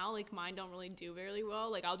well, and now like mine don't really do very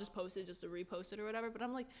well. Like, I'll just post it just to repost it or whatever. But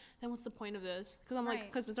I'm like, then what's the point of this? Because I'm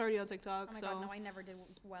like, because it's already on TikTok. Oh my God, no, I never did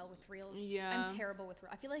well with reels. Yeah, I'm terrible with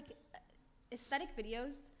reels. I feel like aesthetic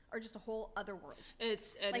videos are just a whole other world.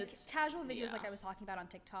 It's casual videos, like I was talking about on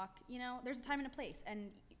TikTok. You know, there's a time and a place, and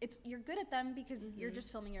you're good at them because you're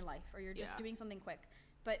just filming your life, or you're just doing something quick.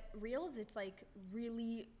 But reels, it's like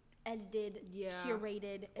really edited,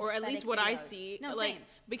 curated, or at least what videos. I see. No, like, same.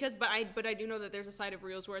 because but I do know that there's a side of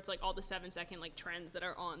reels where it's like all the 7-second like trends that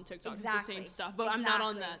are on TikTok. Exactly. It's the same stuff, but I'm not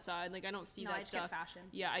on that side. Like, I don't see that stuff. Fashion.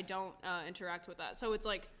 Yeah, I don't interact with that. So it's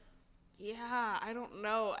like, I don't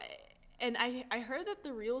know. And I heard that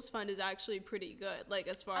the Reels fund is actually pretty good. Like,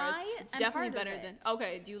 as far as it's definitely better than.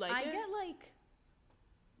 Okay, do you like it? I get like,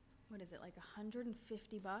 what is it, like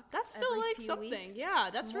 $150? That's still like something. Weeks. Yeah,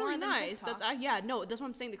 that's really nice. That's that's what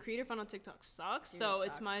I'm saying. The creator fund on TikTok sucks, so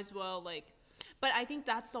it's might as well like. But I think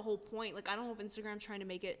that's the whole point. Like, I don't know if Instagram's trying to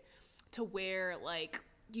make it to where like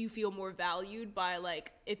you feel more valued by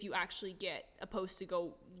like if you actually get a post to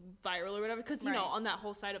go viral or whatever, because you know, on that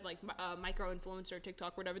whole side of like micro influencer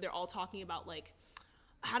TikTok, whatever, they're all talking about like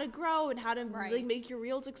how to grow and how to like make your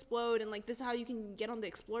reels explode, and like this is how you can get on the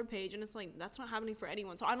explore page, and it's like that's not happening for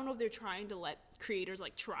anyone. So I don't know if they're trying to let creators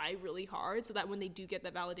like try really hard so that when they do get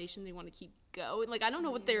that validation they want to keep going. Like, I don't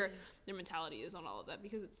know what their mentality is on all of that,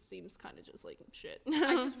 because it seems kind of just like shit.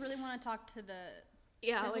 I just really want to talk to the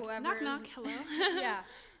like knock knock hello.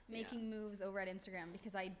 Making moves over at Instagram,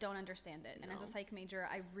 because I don't understand it. And as a psych major,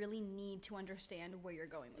 I really need to understand where you're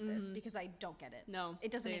going with this, because I don't get it. No.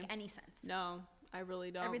 It doesn't make any sense. No, I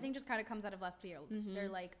really don't. Everything just kind of comes out of left field. They're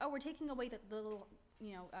like, oh, we're taking away the little,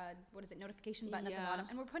 what is it, notification button at the bottom,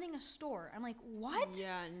 and we're putting a store. I'm like, what?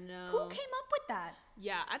 Yeah, no. Who came up with that?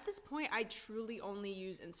 Yeah, at this point, I truly only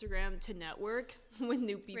use Instagram to network with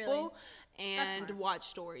new people. Really? and watch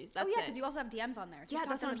stories. That's because you also have DMs on there. TikTok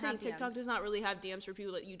that's what I'm saying. TikTok does not really have DMs for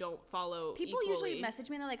people that you don't follow. People usually message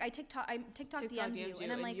me and they're like, I TikTok DM'd you.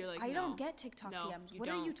 And I'm like, I don't get TikTok DMs. What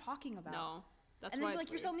are you talking about? No. That's and why then you're like,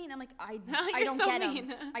 you're so mean. I'm like, I you're don't so get mean.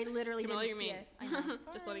 them. I literally didn't see it. I know.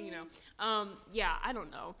 Just letting you know. Yeah, I don't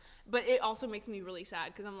know. But it also makes me really sad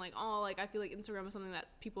because I'm like, oh, like I feel like Instagram is something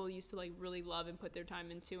that people used to like really love and put their time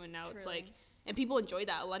into, and now it's like, and people enjoy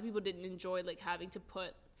that. A lot of people didn't enjoy like having to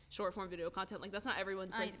put short form video content. Like that's not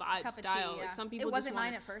everyone's like vibe style. Like some people it wasn't just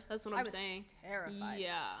mine at first. That's what I'm saying. Terrified.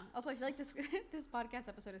 Yeah. Also, I feel like this podcast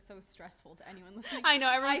episode is so stressful to anyone listening. I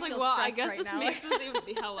know everyone's like, well, I guess right this now. makes us even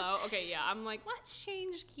hello. Okay, yeah. I'm like, let's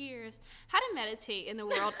change gears. How to meditate in the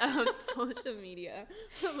world of social media.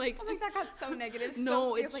 Like, I think that got so negative.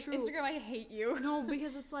 No, it's like true. Instagram, I hate you. No,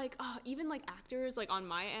 because it's like even like actors, like on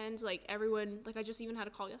my end, like everyone, like I just even had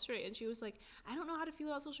a call yesterday, and she was like, I don't know how to feel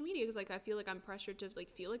about social media because like I feel like I'm pressured to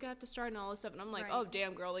like feel like I have to start and all this stuff, and I'm like, oh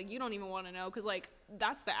damn girl, like you don't even want to know because like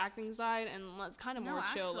that's the acting side and that's kind of more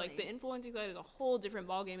chill. Like the influencing side is a whole different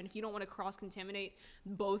ballgame, and if you don't want to cross contaminate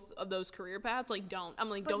both of those career paths, like don't. I'm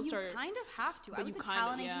like, don't start. But you kind of have to. I was a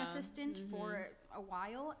talent agent assistant for a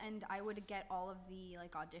while, and I would get all of the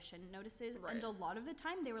like audition notices, and a lot of the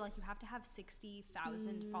time they were like, you have to have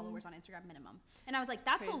 60,000 followers on Instagram minimum, and I was like,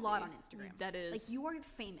 that's a lot on Instagram. That is like you are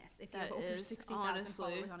famous if you have over 60,000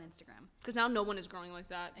 followers on Instagram. Because now no one is growing like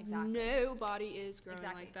that. Exactly. Nobody is growing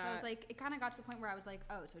like that. So I was like, it kind of got to the point where I was like,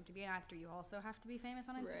 oh, so to be an actor, you also have to be famous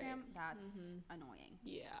on Instagram. That's annoying.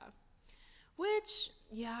 Yeah. Which,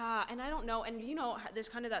 yeah, and I don't know, and you know, there's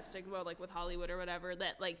kind of that stigma, like with Hollywood or whatever,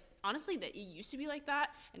 that like, honestly, that it used to be like that,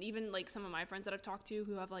 and even like some of my friends that I've talked to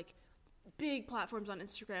who have like big platforms on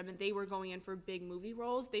Instagram and they were going in for big movie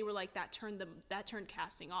roles, they were like, that turned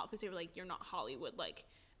casting off, because they were like, you're not Hollywood, like,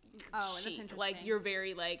 that's interesting. Like, you're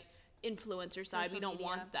very like, influencer side, social we don't media.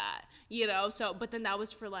 Want that, you know, so, but then that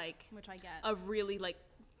was for like, which I get, a really like,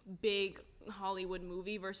 big Hollywood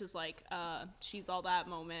movie versus like She's All That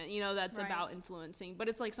moment, you know, that's about influencing, but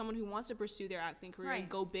it's like someone who wants to pursue their acting career and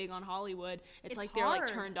go big on Hollywood, it's like hard. They're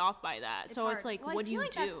like turned off by that. It's so hard. It's like, what do you do?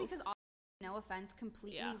 That's because no offense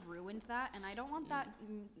completely ruined that, and I don't want that.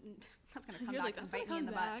 That's gonna come back and bite me in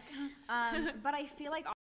the butt. But I feel like,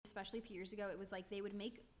 especially a few years ago, it was like they would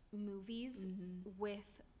make movies with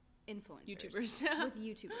influencers, with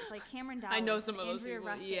YouTubers like Cameron Dallas, I know some of those Andrea people,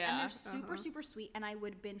 Russet, and they're super sweet, and I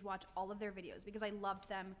would binge watch all of their videos because I loved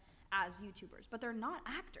them as YouTubers, but they're not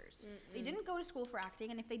actors. They didn't go to school for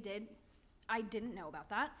acting, and if they did, I didn't know about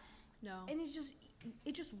that. No, and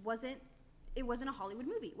it just wasn't a Hollywood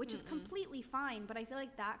movie, which is completely fine, but I feel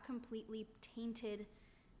like that completely tainted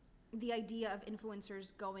the idea of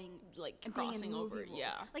influencers going like and crossing over roles.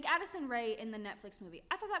 Like Addison Rae in the Netflix movie,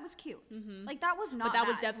 I thought that was cute. Like that was not but that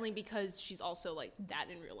bad. Was definitely because she's also like that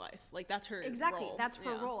in real life, like that's her role. That's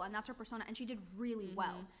her role and that's her persona, and she did really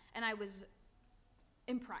well, and I was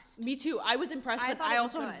impressed. Me too. I was impressed, but I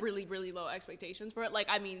also had really low expectations for it. Like,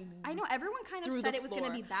 I mean, I know everyone kind of said it was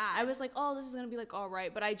gonna be bad. I was like, oh, this is gonna be like all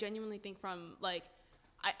right, but I genuinely think from like,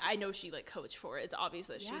 I know she like coached for it. It's obvious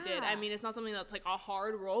that she did. I mean, it's not something that's like a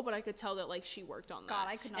hard role, but I could tell that like she worked on that. God,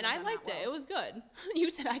 I could not. And have I liked it. Well. It was good.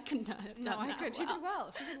 You said I could not have done that. No, I could.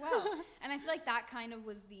 Well. She did well. And I feel like that kind of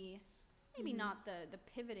was the maybe not the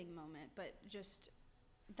pivoting moment, but just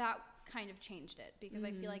that kind of changed it, because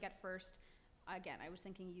I feel like at first, again, I was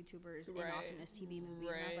thinking YouTubers in awesomeness TV movies,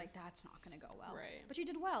 and I was like, that's not going to go well. But she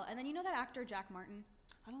did well. And then you know that actor Jack Martin?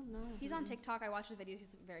 I don't know. He's on TikTok. I watch his videos.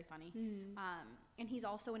 He's very funny. And he's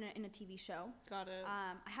also in a TV show. Got it.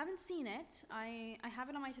 I haven't seen it. I have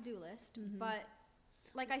it on my to-do list, but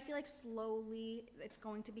like I feel like slowly it's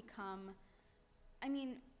going to become, I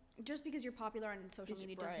mean, just because you're popular on social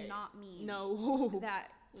media does not mean that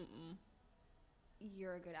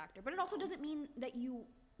you're a good actor. But it also doesn't mean that you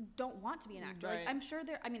don't want to be an actor. Like, I'm sure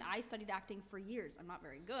I studied acting for years. I'm not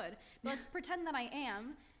very good. But let's pretend that I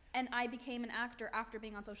am. And I became an actor after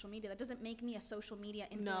being on social media. That doesn't make me a social media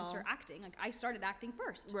influencer acting. Like, I started acting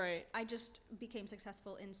first. Right. I just became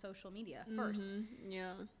successful in social media first.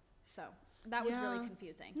 Yeah. So that was really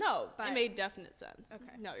confusing. No, it made definite sense.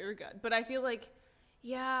 Okay. No, you're good. But I feel like,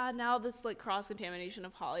 now this like cross-contamination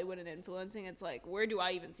of Hollywood and influencing, it's like, where do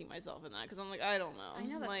I even see myself in that? Because I'm like, I don't know. I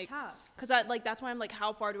know, that's like, tough. Because that's why I'm like,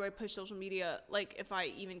 how far do I push social media, like, if I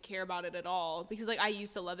even care about it at all? Because like, I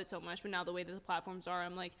used to love it so much, but now the way that the platforms are,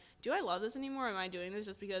 I'm like, do I love this anymore? Am I doing this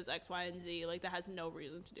just because X, Y, and Z? Like, that has no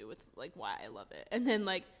reason to do with like why I love it. And then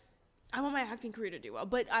like, I want my acting career to do well.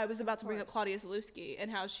 But I was about to bring up Claudia Zalewski and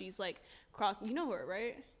how she's like you know her,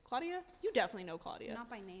 right? Claudia? You definitely know Claudia. Not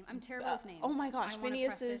by name. I'm terrible with names. Oh my gosh.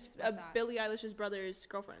 Phineas is Billie Eilish's brother's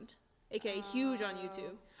girlfriend, aka huge on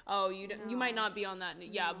YouTube. Oh, you might not be on that.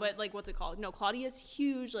 Yeah, but like, what's it called? No, Claudia's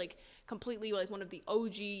huge, like completely like one of the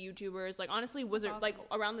OG YouTubers. Like honestly, was it like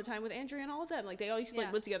around the time with Andrea and all of them? Like they all used to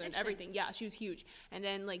like live together and everything. Yeah, she was huge. And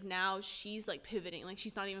then like now she's like pivoting. Like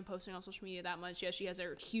she's not even posting on social media that much. Yeah, she has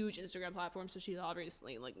her huge Instagram platform, so she's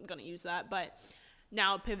obviously like gonna use that. But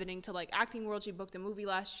now pivoting to like acting world, she booked a movie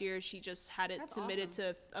last year. She just had it submitted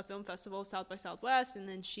to a film festival, South by Southwest, and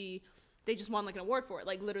then they just won like an award for it,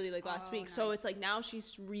 like literally like last week. Nice. So it's like now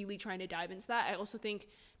she's really trying to dive into that. I also think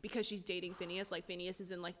because she's dating Phineas, like Phineas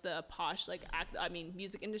is in like the posh like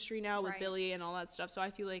music industry now with Billy and all that stuff. So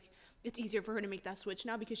I feel like it's easier for her to make that switch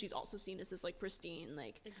now because she's also seen as this like pristine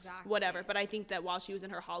like whatever. But I think that while she was in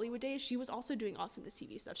her Hollywood days, she was also doing Awesomeness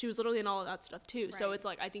TV stuff. She was literally in all of that stuff too. So it's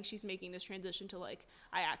like I think she's making this transition to like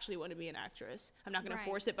I actually want to be an actress. I'm not going to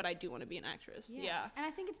force it, but I do want to be an actress. Yeah. And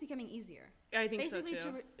I think it's becoming easier. I think basically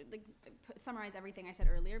so too. To summarize everything I said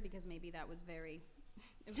earlier, because maybe that was very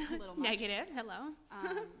it was a little much. Negative. Hello.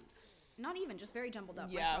 Not even, just very jumbled up.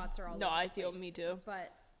 Yeah. My thoughts are all no, over I the feel place. me too.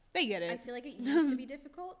 But they get it. I feel like it used to be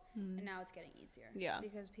difficult, and now it's getting easier. Yeah.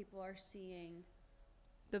 Because people are seeing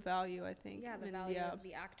the value, I think. Yeah, the value of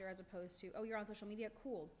the actor as opposed to, oh, you're on social media,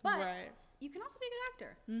 cool. But you can also be a good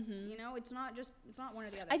actor. Mm-hmm. You know, it's not one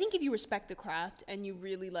or the other. I think if you respect the craft and you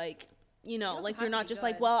really like, you know, like you're not just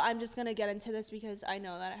like, well, I'm just gonna get into this because I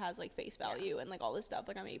know that it has like face value and like all this stuff.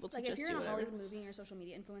 Like I'm able to like just do if you're in a whatever. Hollywood movie and you're a social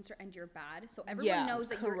media influencer and you're bad, so everyone knows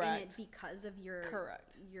that you're in it because of your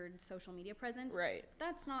social media presence. Right.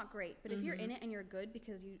 That's not great. But if you're in it and you're good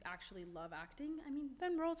because you actually love acting, I mean,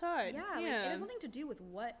 then roll tide. Yeah. Like, it has nothing to do with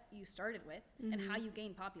what you started with and how you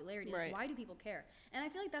gained popularity. Like, why do people care? And I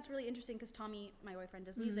feel like that's really interesting because Tommy, my boyfriend,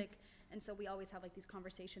 does music, and so we always have like these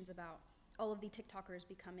conversations about all of the TikTokers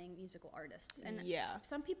becoming musical artists. And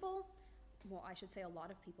some people, well, I should say a lot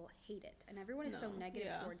of people hate it. And everyone is so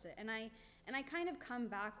negative towards it. And I kind of come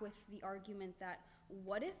back with the argument that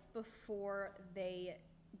what if before they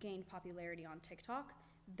gained popularity on TikTok,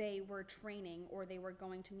 they were training or they were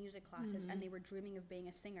going to music classes and they were dreaming of being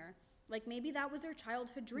a singer? Like maybe that was their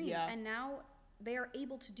childhood dream. Yeah. And now they are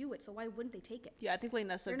able to do it, so why wouldn't they take it? Yeah, I think like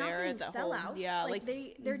Nessa Barrett, the whole like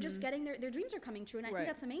they're just getting their dreams are coming true, and I think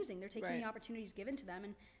that's amazing. They're taking the opportunities given to them,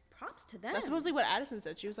 and props to them. That's supposedly what Addison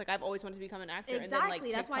said. She was like, I've always wanted to become an actor. Exactly, and then,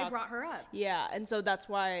 like, that's why I brought her up. Yeah, and so that's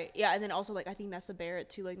why. Yeah, and then also like I think Nessa Barrett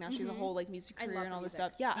too. Like now she has a whole like music career and all this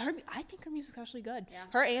stuff. Yeah, I think her music's actually good. Yeah.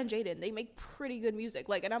 Her and Jaden, they make pretty good music.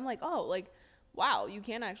 Like, and I'm like, oh, like, wow, you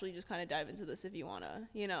can actually just kind of dive into this if you wanna,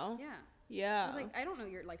 you know? Yeah. Yeah. I was like, I don't know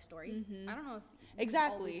your life story. I don't know if you've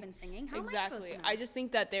always been singing. How am I supposed to know? I just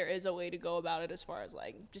think that there is a way to go about it as far as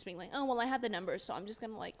like just being like, oh, well, I have the numbers, so I'm just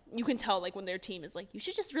gonna like, you can tell like when their team is like, you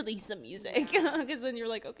should just release some music, because then you're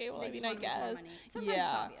like, okay, well, I mean, I guess. Sometimes it's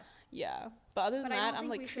obvious. Yeah. But other than that, I'm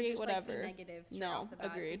like, create whatever. Like, be negative straight off the bat,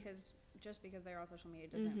 agreed. Because just because they're on social media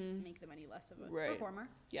doesn't make them any less of a performer.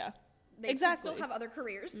 Yeah. They can still have other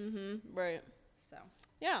careers. Right. So.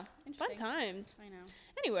 Yeah, fun times. I know.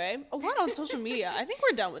 Anyway, a lot on social media. I think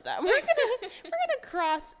we're done with that. We're gonna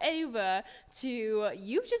cross over to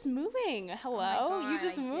you just moving. Hello, oh you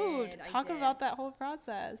just moved. Talk about that whole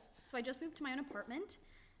process. So I just moved to my own apartment.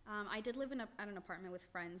 I did live at an apartment with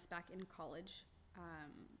friends back in college.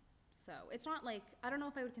 So it's not like, I don't know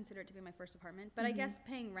if I would consider it to be my first apartment, but I guess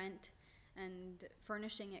paying rent and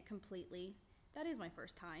furnishing it completely, that is my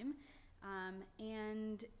first time.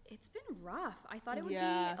 And it's been rough. I thought it would be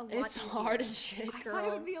a lot easier. It's hard as shit, girl. I thought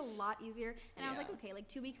it would be a lot easier. And I was like, okay, like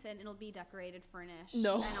 2 weeks in, it'll be decorated, furnished.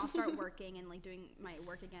 No. And I'll start working and like doing my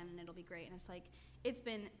work again, and it'll be great. And it's like, it's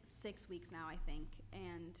been 6 weeks now, I think.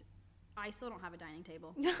 And I still don't have a dining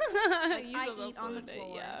table. Like, I eat on the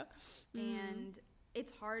floor. And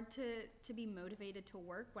it's hard to be motivated to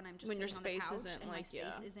work when I'm just sitting on the couch and my space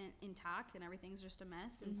isn't intact and everything's just a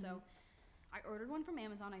mess. And so I ordered one from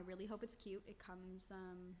Amazon. I really hope it's cute. It comes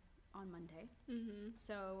on Monday.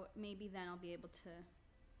 So maybe then I'll be able to,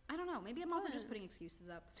 I don't know. Maybe I'm also just putting excuses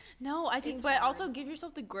up. No, I think, but also give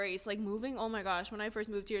yourself the grace. Like moving, oh my gosh, when I first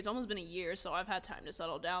moved here, it's almost been a year, so I've had time to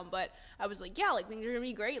settle down. But I was like, yeah, like things are gonna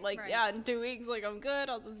be great. Like, yeah, in 2 weeks, like I'm good.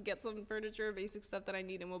 I'll just get some furniture, basic stuff that I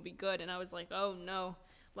need, and we'll be good. And I was like, oh no.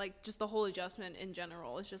 Like, just the whole adjustment in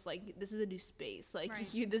general. It's just like, this is a new space. Like,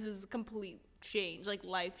 this is complete change, like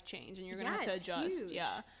life change, and you're gonna have to adjust. Huge.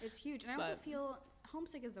 Yeah, it's huge. And I also feel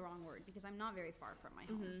homesick is the wrong word because I'm not very far from my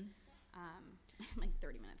home. Like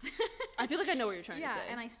 30 minutes. I feel like I know what you're trying to say.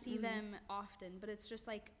 Yeah, and I see them often, but it's just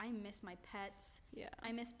like I miss my pets. Yeah,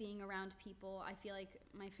 I miss being around people. I feel like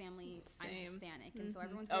my family, I'm Hispanic, and so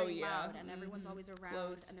everyone's very loud, and everyone's always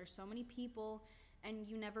around, and there's so many people. and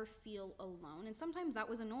you never feel alone. And sometimes that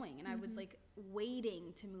was annoying, and I was like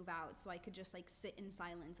waiting to move out so I could just like sit in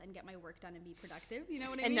silence and get my work done and be productive. You know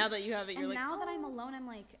what I mean? And now that you have it, you're like, now that I'm alone, I'm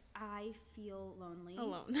like, I feel lonely.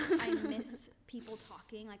 Alone. I miss people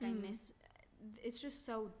talking. Like I miss. It's just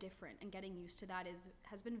so different, and getting used to that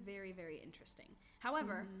has been very, very interesting.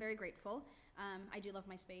 However, very grateful. I do love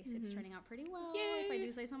my space. It's turning out pretty well. Yay. If I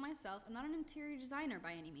do say so myself. I'm not an interior designer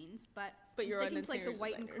by any means, but you're sticking to like the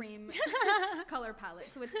white and cream color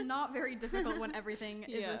palette, so it's not very difficult when everything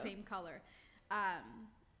is the same color.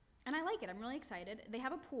 And I like it. I'm really excited. They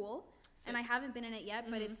have a pool, and I haven't been in it yet,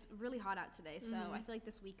 but it's really hot out today, so I feel like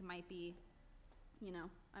this week might be, you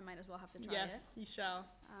know, I might as well have to try it. Yes, you shall.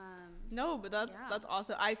 No, but that's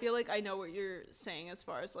awesome. I feel like I know what you're saying as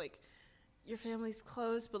far as like your family's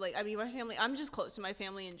close, but like, I mean, my family, I'm just close to my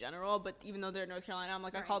family in general, but even though they're in North Carolina, I'm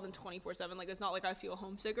like, I call them 24/7. Like, it's not like I feel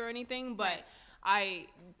homesick or anything, but I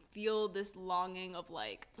feel this longing of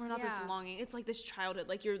like, or not this longing, it's like this childhood,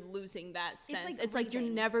 like you're losing that sense. It's like you're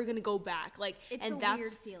never gonna go back. Like, it's and a that's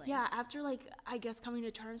weird feeling. Yeah, after like, I guess coming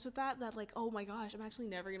to terms with that like, oh my gosh, I'm actually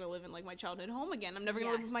never gonna live in like my childhood home again. I'm never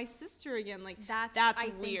gonna live with my sister again. Like, that's I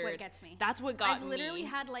weird. think what gets me. That's what got me. I've literally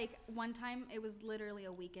had like one time, it was literally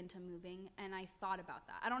a week into moving, and I thought about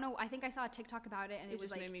that. I don't know, I think I saw a TikTok about it, and it was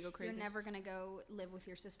just like, made me go crazy. You're never gonna go live with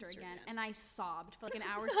your sister again. And I sobbed for like an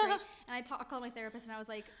hour straight, and I called my therapist, and I was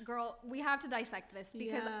like, girl, we have to dissect this,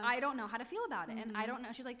 because I don't know how to feel about it, and I don't know.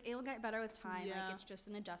 She's like, it'll get better with time, like it's just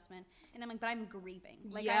an adjustment. And I'm like, but I'm grieving,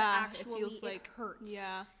 like I actually, it hurts.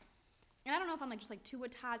 And I don't know if I'm like just like too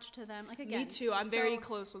attached to them. Like, again, me too. I'm very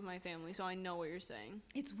close with my family, so I know what you're saying.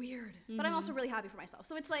 It's weird, but I'm also really happy for myself.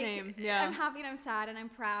 So it's like, Same. I'm happy and I'm sad and I'm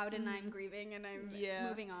proud and I'm grieving and I'm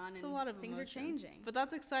moving on. It's and a lot of things emotions. are changing. But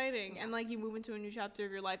that's exciting. And like you move into a new chapter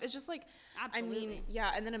of your life. It's just like, Absolutely. I mean,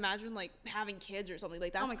 and then imagine like having kids or something.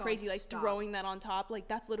 Like, that's crazy. God, like throwing that on top. Like,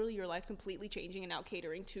 that's literally your life completely changing and now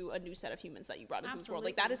catering to a new set of humans that you brought into this world.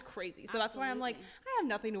 Like, that is crazy. So that's why I'm like, I have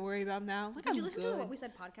nothing to worry about now. Like, did you listen to the What We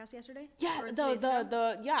Said podcast yesterday? Yeah,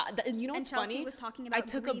 and you know what's Chelsea funny? was talking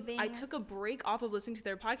about grieving. I took a break off of listening to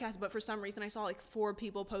their podcast, but for some reason I saw like 4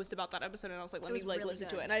 people post about that episode, and I was like, let me like really listen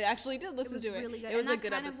to it. And I actually did listen to it. Really good. It was and a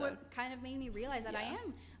good episode. What kind of made me realize that I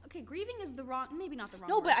am grieving is the wrong, maybe not the wrong.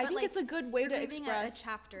 No, word, but I think like, it's a good way to express a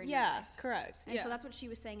chapter in your life. Correct. And so that's what she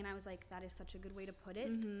was saying, and I was like, that is such a good way to put it.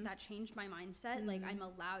 That changed my mindset. Like, I'm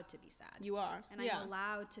allowed to be sad. You are, and I'm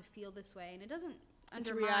allowed to feel this way, and it doesn't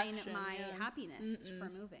undermine my happiness for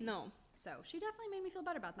moving. No. So she definitely made me feel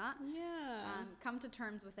better about that. Yeah. Come to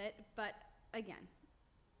terms with it, but again,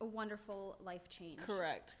 a wonderful life change.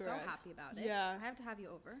 Correct. So happy about it. Yeah. I have to have you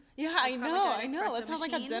over. Yeah, I know. Let's have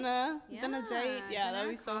like a dinner date. Yeah,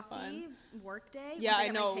 that'd be so fun. Work day. Yeah, I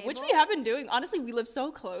know. Which we have been doing. Honestly, we live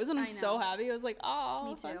so close, and I'm so happy. I was like, oh,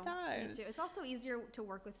 me too. Fun times. Me too. It's also easier to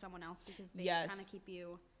work with someone else because they kind of keep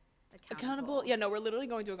you accountable. Yeah, no, we're literally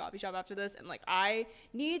going to a coffee shop after this, and like, I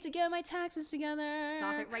need to get my taxes together.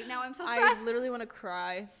 Stop it right now. I'm so stressed. I literally want to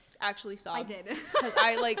cry. Actually sob. I did. Because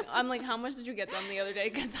I'm like, how much did you get them the other day?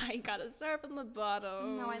 Because I got a star from the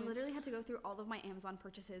bottom. No, I literally had to go through all of my Amazon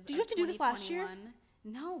purchases. Did you have to do this last year?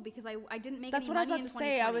 No, because I didn't make That's any what I was money about to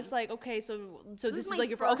say. I was like, okay, so this is like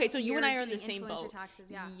your first okay, so you and I are in the doing same boat.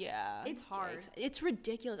 Taxes, yeah. It's hard. It's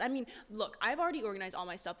ridiculous. I mean, look, I've already organized all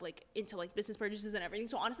my stuff like into like business purchases and everything.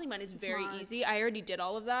 So honestly, mine is very easy. I already did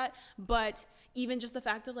all of that, but even just the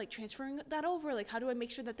fact of like transferring that over, like how do I make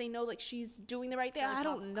sure that they know like she's doing the right thing? I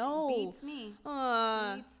don't know. Beats me.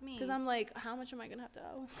 Beats me. Because I'm like, how much am I gonna have to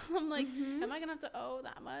owe? I'm like, am I gonna have to owe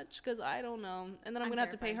that much? Because I don't know. And then I'm gonna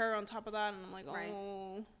have to pay her on top of that, and I'm like,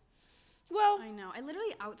 oh. Well, I know. I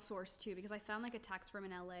literally outsourced too because I found like a tax firm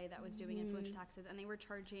in LA that was doing influencer taxes, and they were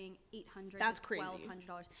charging $800 That's to crazy. $1,200.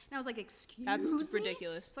 And I was like, excuse That's me?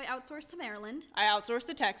 ridiculous. So I outsourced to Maryland. I outsourced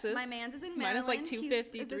to Texas. My man's is in Maryland. Mine is like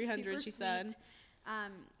 $250, $300. She said.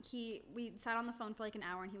 We sat on the phone for like an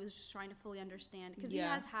hour, and he was just trying to fully understand because he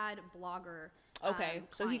has had blogger.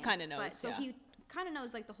 So he kind of knows. So he kind of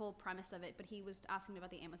knows like the whole premise of it, but he was asking me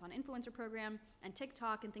about the Amazon influencer program and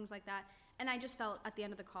TikTok and things like that. And I just felt at the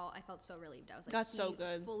end of the call, I felt so relieved. I was like, that's so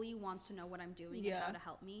good. Fully wants to know what I'm doing and how to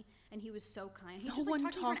help me. And he was so kind. He no just, one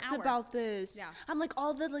like, talks about this. Yeah. I'm like,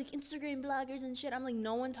 all the like Instagram bloggers and shit. I'm like,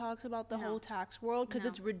 no one talks about the whole tax world because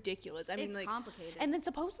it's ridiculous. I mean, it's like complicated. And then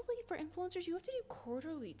supposedly for influencers, you have to do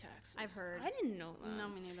quarterly taxes. I've heard. I didn't know that. No,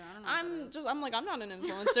 me neither. I don't know. I'm like, I'm not an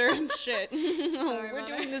influencer. Shit. We're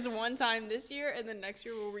doing this one time this year, and then next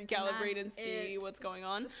year we'll recalibrate and see what's going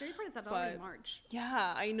on. The scary part is that's already March.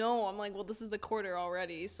 Yeah, I know. I'm like, well, this is the quarter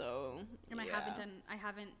already, so. And I'm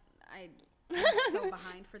so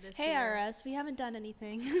behind for this year. Hey, RS, we haven't done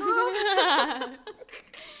anything.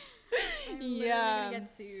 literally gonna get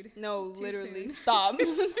sued. No, Too literally. soon. Stop.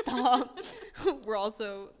 Stop. We're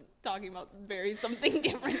also talking about very something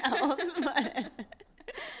different else. But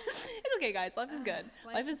it's okay, guys. Life is good.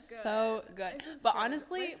 Life is good. So good. But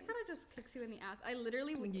honestly, life kind of just kicks you in the ass. I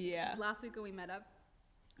literally, last week when we met up,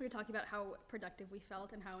 we were talking about how productive we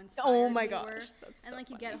felt and how inspired we were. That's and so like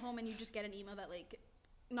you get home and you just get an email that like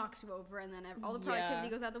knocks you over, and then all the productivity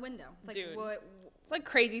goes out the window. It's like, dude, what? It's like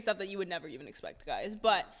crazy stuff that you would never even expect, guys.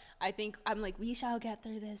 But I think I'm like, we shall get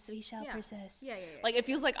through this. We shall persist. Yeah. Like it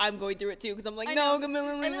feels like I'm going through it too, because I'm like, no,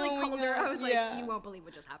 Camilla. And then like called her. I was like, you won't believe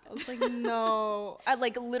what just happened. I was like, no. I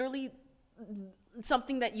like literally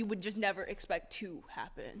something that you would just never expect to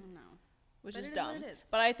happen. No. Which is dumb.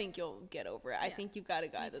 But I think you'll get over it. I think you've got a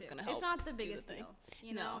guy that's gonna help. It's not the biggest deal.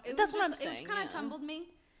 You know, that's what I'm saying. It kind of tumbled me.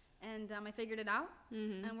 And I figured it out,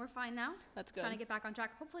 and we're fine now. That's good. Trying to get back on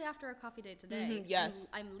track. Hopefully after a coffee date today, yes,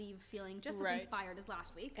 I'm leave feeling just as inspired as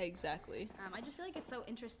last week. Exactly. I just feel like it's so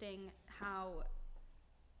interesting how,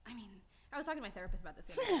 I mean, I was talking to my therapist about this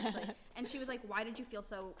the other day, actually, and she was like, why did you feel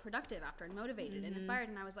so productive after and motivated and inspired?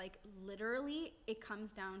 And I was like, literally, it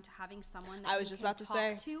comes down to having someone that I was just about to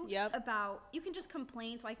say about, you can just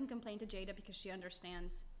complain, so I can complain to Jada because she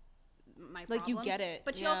understands my problem. Like you get it,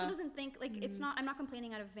 but she also doesn't think like it's not. I'm not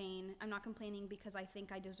complaining out of vain. I'm not complaining because I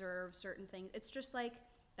think I deserve certain things. It's just like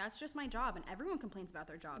that's just my job, and everyone complains about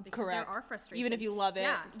their job because there are frustrations. Even if you love it,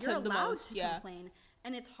 you're allowed to complain,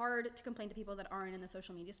 and it's hard to complain to people that aren't in the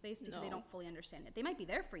social media space because they don't fully understand it. They might be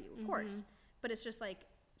there for you, of course, but it's just like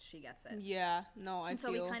she gets it. Yeah, no, I. And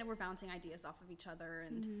so we kind of were bouncing ideas off of each other,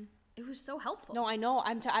 and. It was so helpful. No, I know.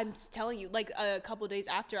 I'm telling you, like a couple of days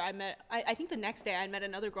after I met, I think the next day I met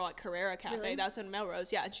another girl at Carrera Cafe. Really? That's in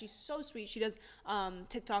Melrose. Yeah, and she's so sweet. She does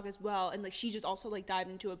TikTok as well, and like she just also like dived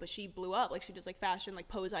into it, but she blew up. Like she does like fashion, like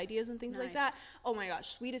pose ideas and things like that. Oh my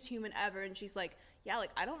gosh, sweetest human ever. And she's like, yeah,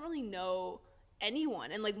 like I don't really know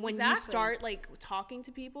anyone, and like when you start like talking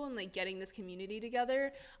to people and like getting this community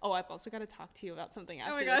together. I've also got to talk to you about something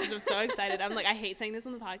after this. I'm so excited. I'm like, I hate saying this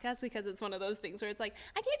on the podcast because it's one of those things where it's like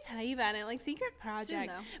I can't tell you about it, like secret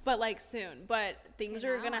project, but like soon. But things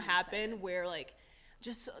are gonna happen where like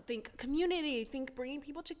just think community, think bringing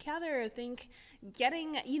people together, think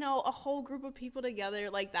getting, you know, a whole group of people together.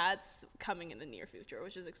 Like that's coming in the near future,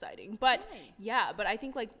 which is exciting. But but I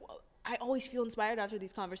think like I always feel inspired after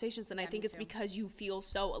these conversations, and I think it's because you feel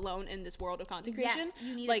so alone in this world of content creation. Yes,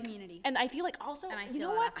 you need a community. And I feel like also, you know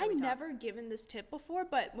what? I've never given this tip before,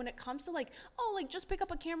 but when it comes to like, like just pick up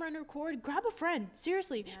a camera and record, grab a friend,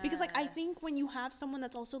 seriously. Yes. Because like I think when you have someone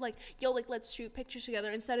that's also like, yo, like let's shoot pictures together,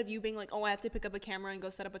 instead of you being like, I have to pick up a camera and go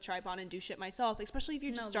set up a tripod and do shit myself, especially if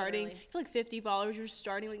you're just starting, if you're like 50 followers, you're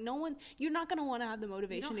starting, like you're not going to want to have the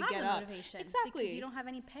motivation to get up. Exactly. Because you don't have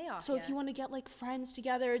any payoff So if you want to get like friends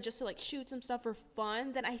together just to like shoot some stuff for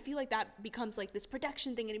fun, then I feel like that becomes like this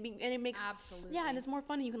production thing, and it makes and it's more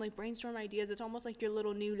fun, and you can like brainstorm ideas. It's almost like your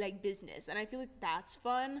little new like business, and I feel like that's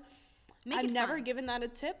fun. I've never given that a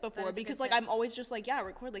tip before because like I'm always just like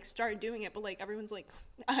record, like start doing it, but like everyone's like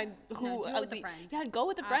go with a friend. Go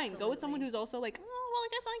with a friend. Go with someone who's also like, I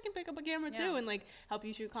guess I can pick up a camera too and like help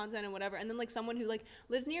you shoot content and whatever, and then like someone who like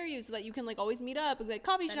lives near you so that you can like always meet up and like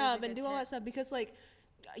coffee shop and do all that stuff, because like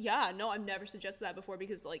I've never suggested that before,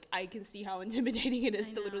 because like I can see how intimidating it is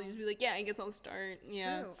to literally just be like, I guess I'll start. True.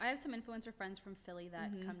 I have some influencer friends from Philly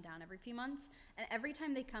that come down every few months, and every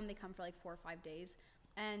time they come for like 4 or 5 days,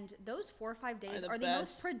 and those 4 or 5 days are the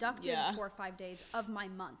most productive 4 or 5 days of my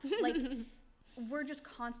month. Like we're just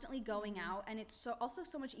constantly going out, and it's also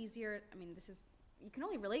so much easier. I mean, you can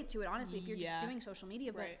only relate to it honestly if you're just doing social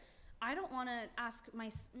media, but I don't want to ask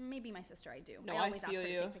maybe my sister. I do. No, I always ask her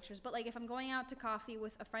to take pictures. But like if I'm going out to coffee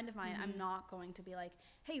with a friend of mine, I'm not going to be like,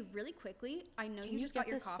 hey, really quickly, I know you just got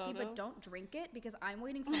your coffee, but don't drink it because I'm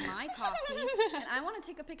waiting for my coffee and I want to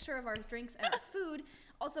take a picture of our drinks and our food.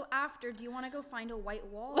 Also, after, do you want to go find a white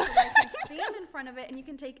wall so that I can stand in front of it and you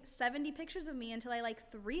can take 70 pictures of me until I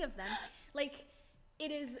like 3 of them? Like, it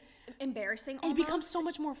is embarrassing almost. And it becomes so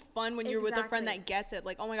much more fun when you're with a friend that gets it.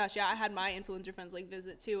 Like, oh my gosh, I had my influencer friends like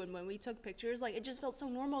visit too, and when we took pictures, like it just felt so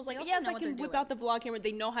normal. I was like, yes, I can whip out the vlog camera.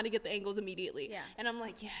 They know how to get the angles immediately. And I'm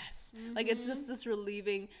like, yes. Like it's just this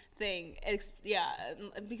relieving thing.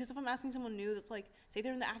 Because if I'm asking someone new that's like, say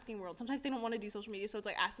they're in the acting world, sometimes they don't want to do social media, so it's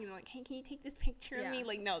like asking them like, hey, can you take this picture of me?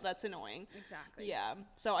 Like, no, that's annoying. Exactly. Yeah.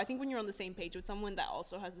 So I think when you're on the same page with someone that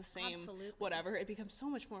also has the same whatever, it becomes so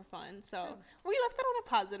much more fun. So we left that on a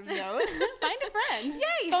positive note. Find a friend.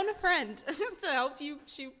 Yay! Phone a friend to help you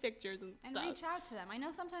shoot pictures and stuff. And reach out to them. I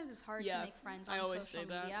know sometimes it's hard to make friends on social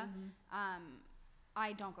media.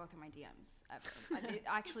 I don't go through my DMs ever. It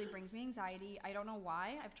actually brings me anxiety. I don't know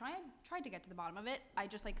why. I've tried to get to the bottom of it. I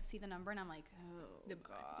just like see the number and I'm like, oh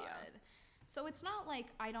God. Yeah. So it's not like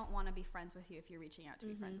I don't want to be friends with you if you're reaching out to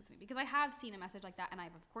be friends with me, because I have seen a message like that and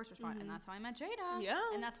I've of course responded, and that's how I met Jada. Yeah.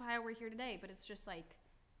 And that's why we're here today. But it's just like,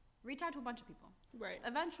 reach out to a bunch of people. Right.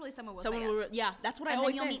 Eventually someone will say yes. Yeah, that's what I and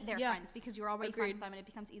always then say. you'll meet their friends because you're already Agreed. friends with them, and it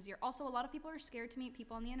becomes easier. Also, a lot of people are scared to meet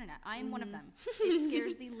people on the internet. I am one of them. It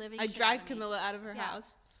scares the living I shit dragged out of me. Camilla out of her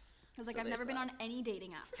house. I was like, I've never been on any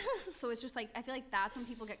dating app. So it's just like, I feel like that's when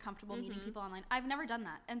people get comfortable meeting people online. I've never done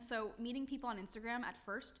that. And so meeting people on Instagram at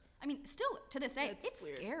first, I mean, still to this day, it's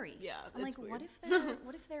weird. Scary. Yeah, I'm it's like, weird.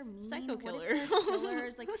 what if they're mean? Psycho killer. What if they're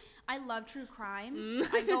killers? Like, I love true crime.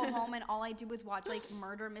 I go home and all I do is watch like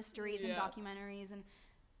murder mysteries and documentaries, and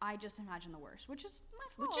I just imagine the worst, which is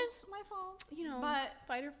my fault. You know, but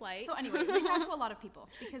fight or flight. So anyway, reach out to a lot of people,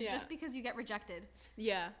 because just because you get rejected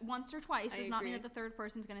once or twice does not mean that the third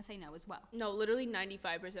person's going to say no as well. No, literally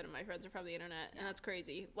 95% of my friends are from the internet, and that's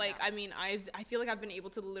crazy. Like, I mean, I feel like I've been able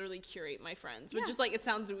to literally curate my friends, which is like, it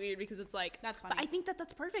sounds weird because it's like, that's funny. But I think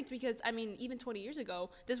that's perfect, because I mean, even 20 years ago,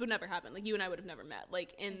 this would never happen. Like, you and I would have never met.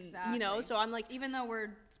 Like, you know, so I'm like, even though we're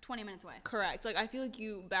 20 minutes away. Correct. Like, I feel like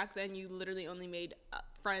back then, you literally only made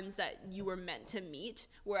friends that you were meant to meet,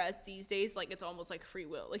 whereas these days, like, it's almost like free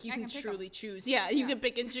will. Like, you can truly choose. Yeah, you can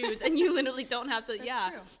pick and choose, and you literally don't have to. That's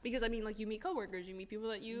true. Because I mean, like, you meet coworkers, you meet people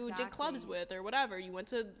that you did clubs with or whatever. You went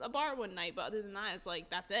to a bar one night, but other than that, it's like,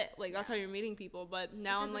 that's it. Like, that's how you're meeting people. But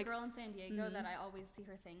now I'm like, there's a girl in San Diego that I always see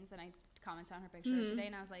her things, and I commented on her picture today,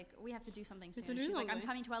 and I was like, we have to do something soon. She's like, I'm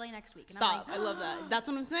coming to LA next week. And stop. I'm like, I love that. That's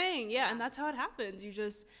what I'm saying. Yeah, and that's how it happens. You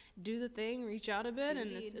just do the thing, reach out a bit,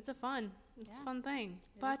 and it's a fun fun thing.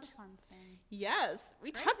 It's a fun thing. Yes,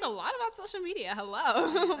 we talked a lot about social media.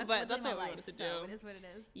 Hello. But that's what we wanted to do. It is what it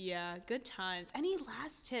is. Yeah, good times. Any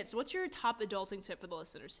last tips? What's your top adulting tip for the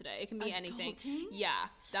listeners today? It can be anything. Yeah,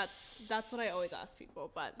 that's what I always ask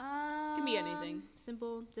people, but it can be anything.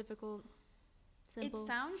 Simple, difficult. Simple. It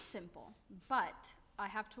sounds simple, but I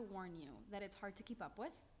have to warn you that it's hard to keep up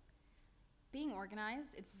with. Being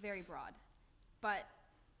organized, it's very broad. But,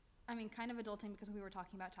 I mean, kind of adulting, because we were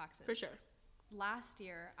talking about taxes. For sure. Last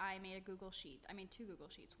year, I made a Google Sheet. I made 2 Google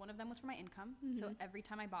Sheets. One of them was for my income. So every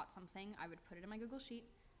time I bought something, I would put it in my Google Sheet.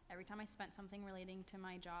 Every time I spent something relating to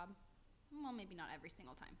my job, well, maybe not every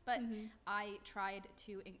single time, but I tried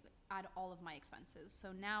to add all of my expenses.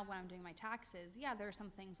 So now when I'm doing my taxes, there are some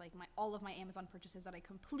things like all of my Amazon purchases that I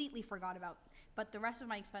completely forgot about, but the rest of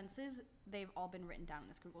my expenses, they've all been written down in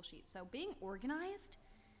this Google Sheet. So being organized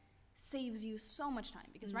saves you so much time,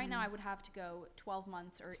 because right now I would have to go 12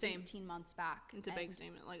 months or 18 months back into bank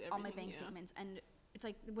statement, like everything, all my bank statements, and it's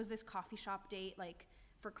like, was this coffee shop date like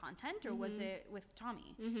for content, or was it with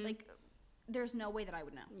Tommy? Like, there's no way that I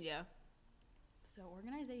would know. So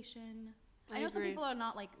organization. I know some people are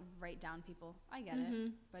not like write down people. I get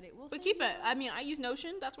it, but it will. But keep it. I mean, I use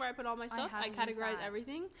Notion. That's where I put all my stuff. I categorize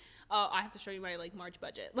everything. I have to show you my like March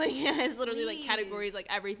budget. Like, it's literally like categories, like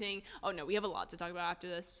everything. Oh no, we have a lot to talk about after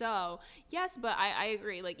this. So yes, but I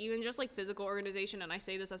agree. Like, even just like physical organization, and I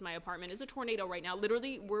say this as my apartment is a tornado right now.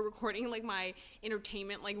 Literally, we're recording like my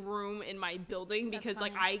entertainment like room in my building because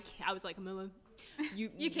like I was like, Camilla, you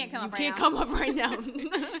can't come up right now. You can't come up right now.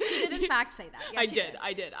 She did in fact say that. Yeah,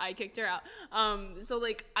 I did. I kicked her out. So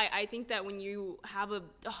like I think that when you have a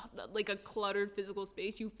cluttered physical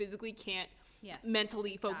space, you physically can't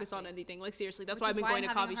mentally focus on anything. Like, seriously, that's why I've been going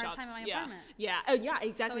to coffee shops. Yeah,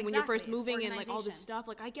 exactly. When you're first moving and like all this stuff,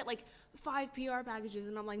 like I get like 5 PR packages,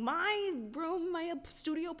 and I'm like, my room, my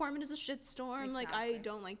studio apartment is a shitstorm. Like, I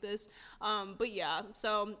don't like this. But yeah,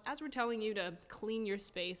 so as we're telling you to clean your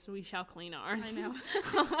space, we shall clean ours. I know.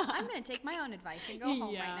 I'm gonna take my own advice and go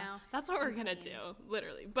home right now. That's what we're gonna do,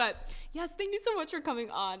 literally. But yes, thank you so much for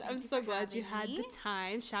coming on. I'm so glad you had the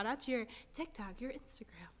time. Shout out to your TikTok, your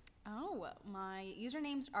Instagram. Oh, my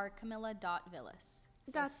usernames are Camilla.Villas.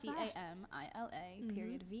 So That's CAMILA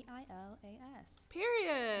period VILAS.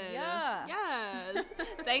 Period. Yeah. Yes.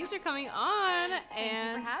 Thanks for coming on.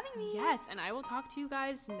 Thank you for having me. Yes, and I will talk to you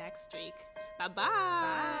guys next week.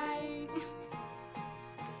 Bye-bye. Bye.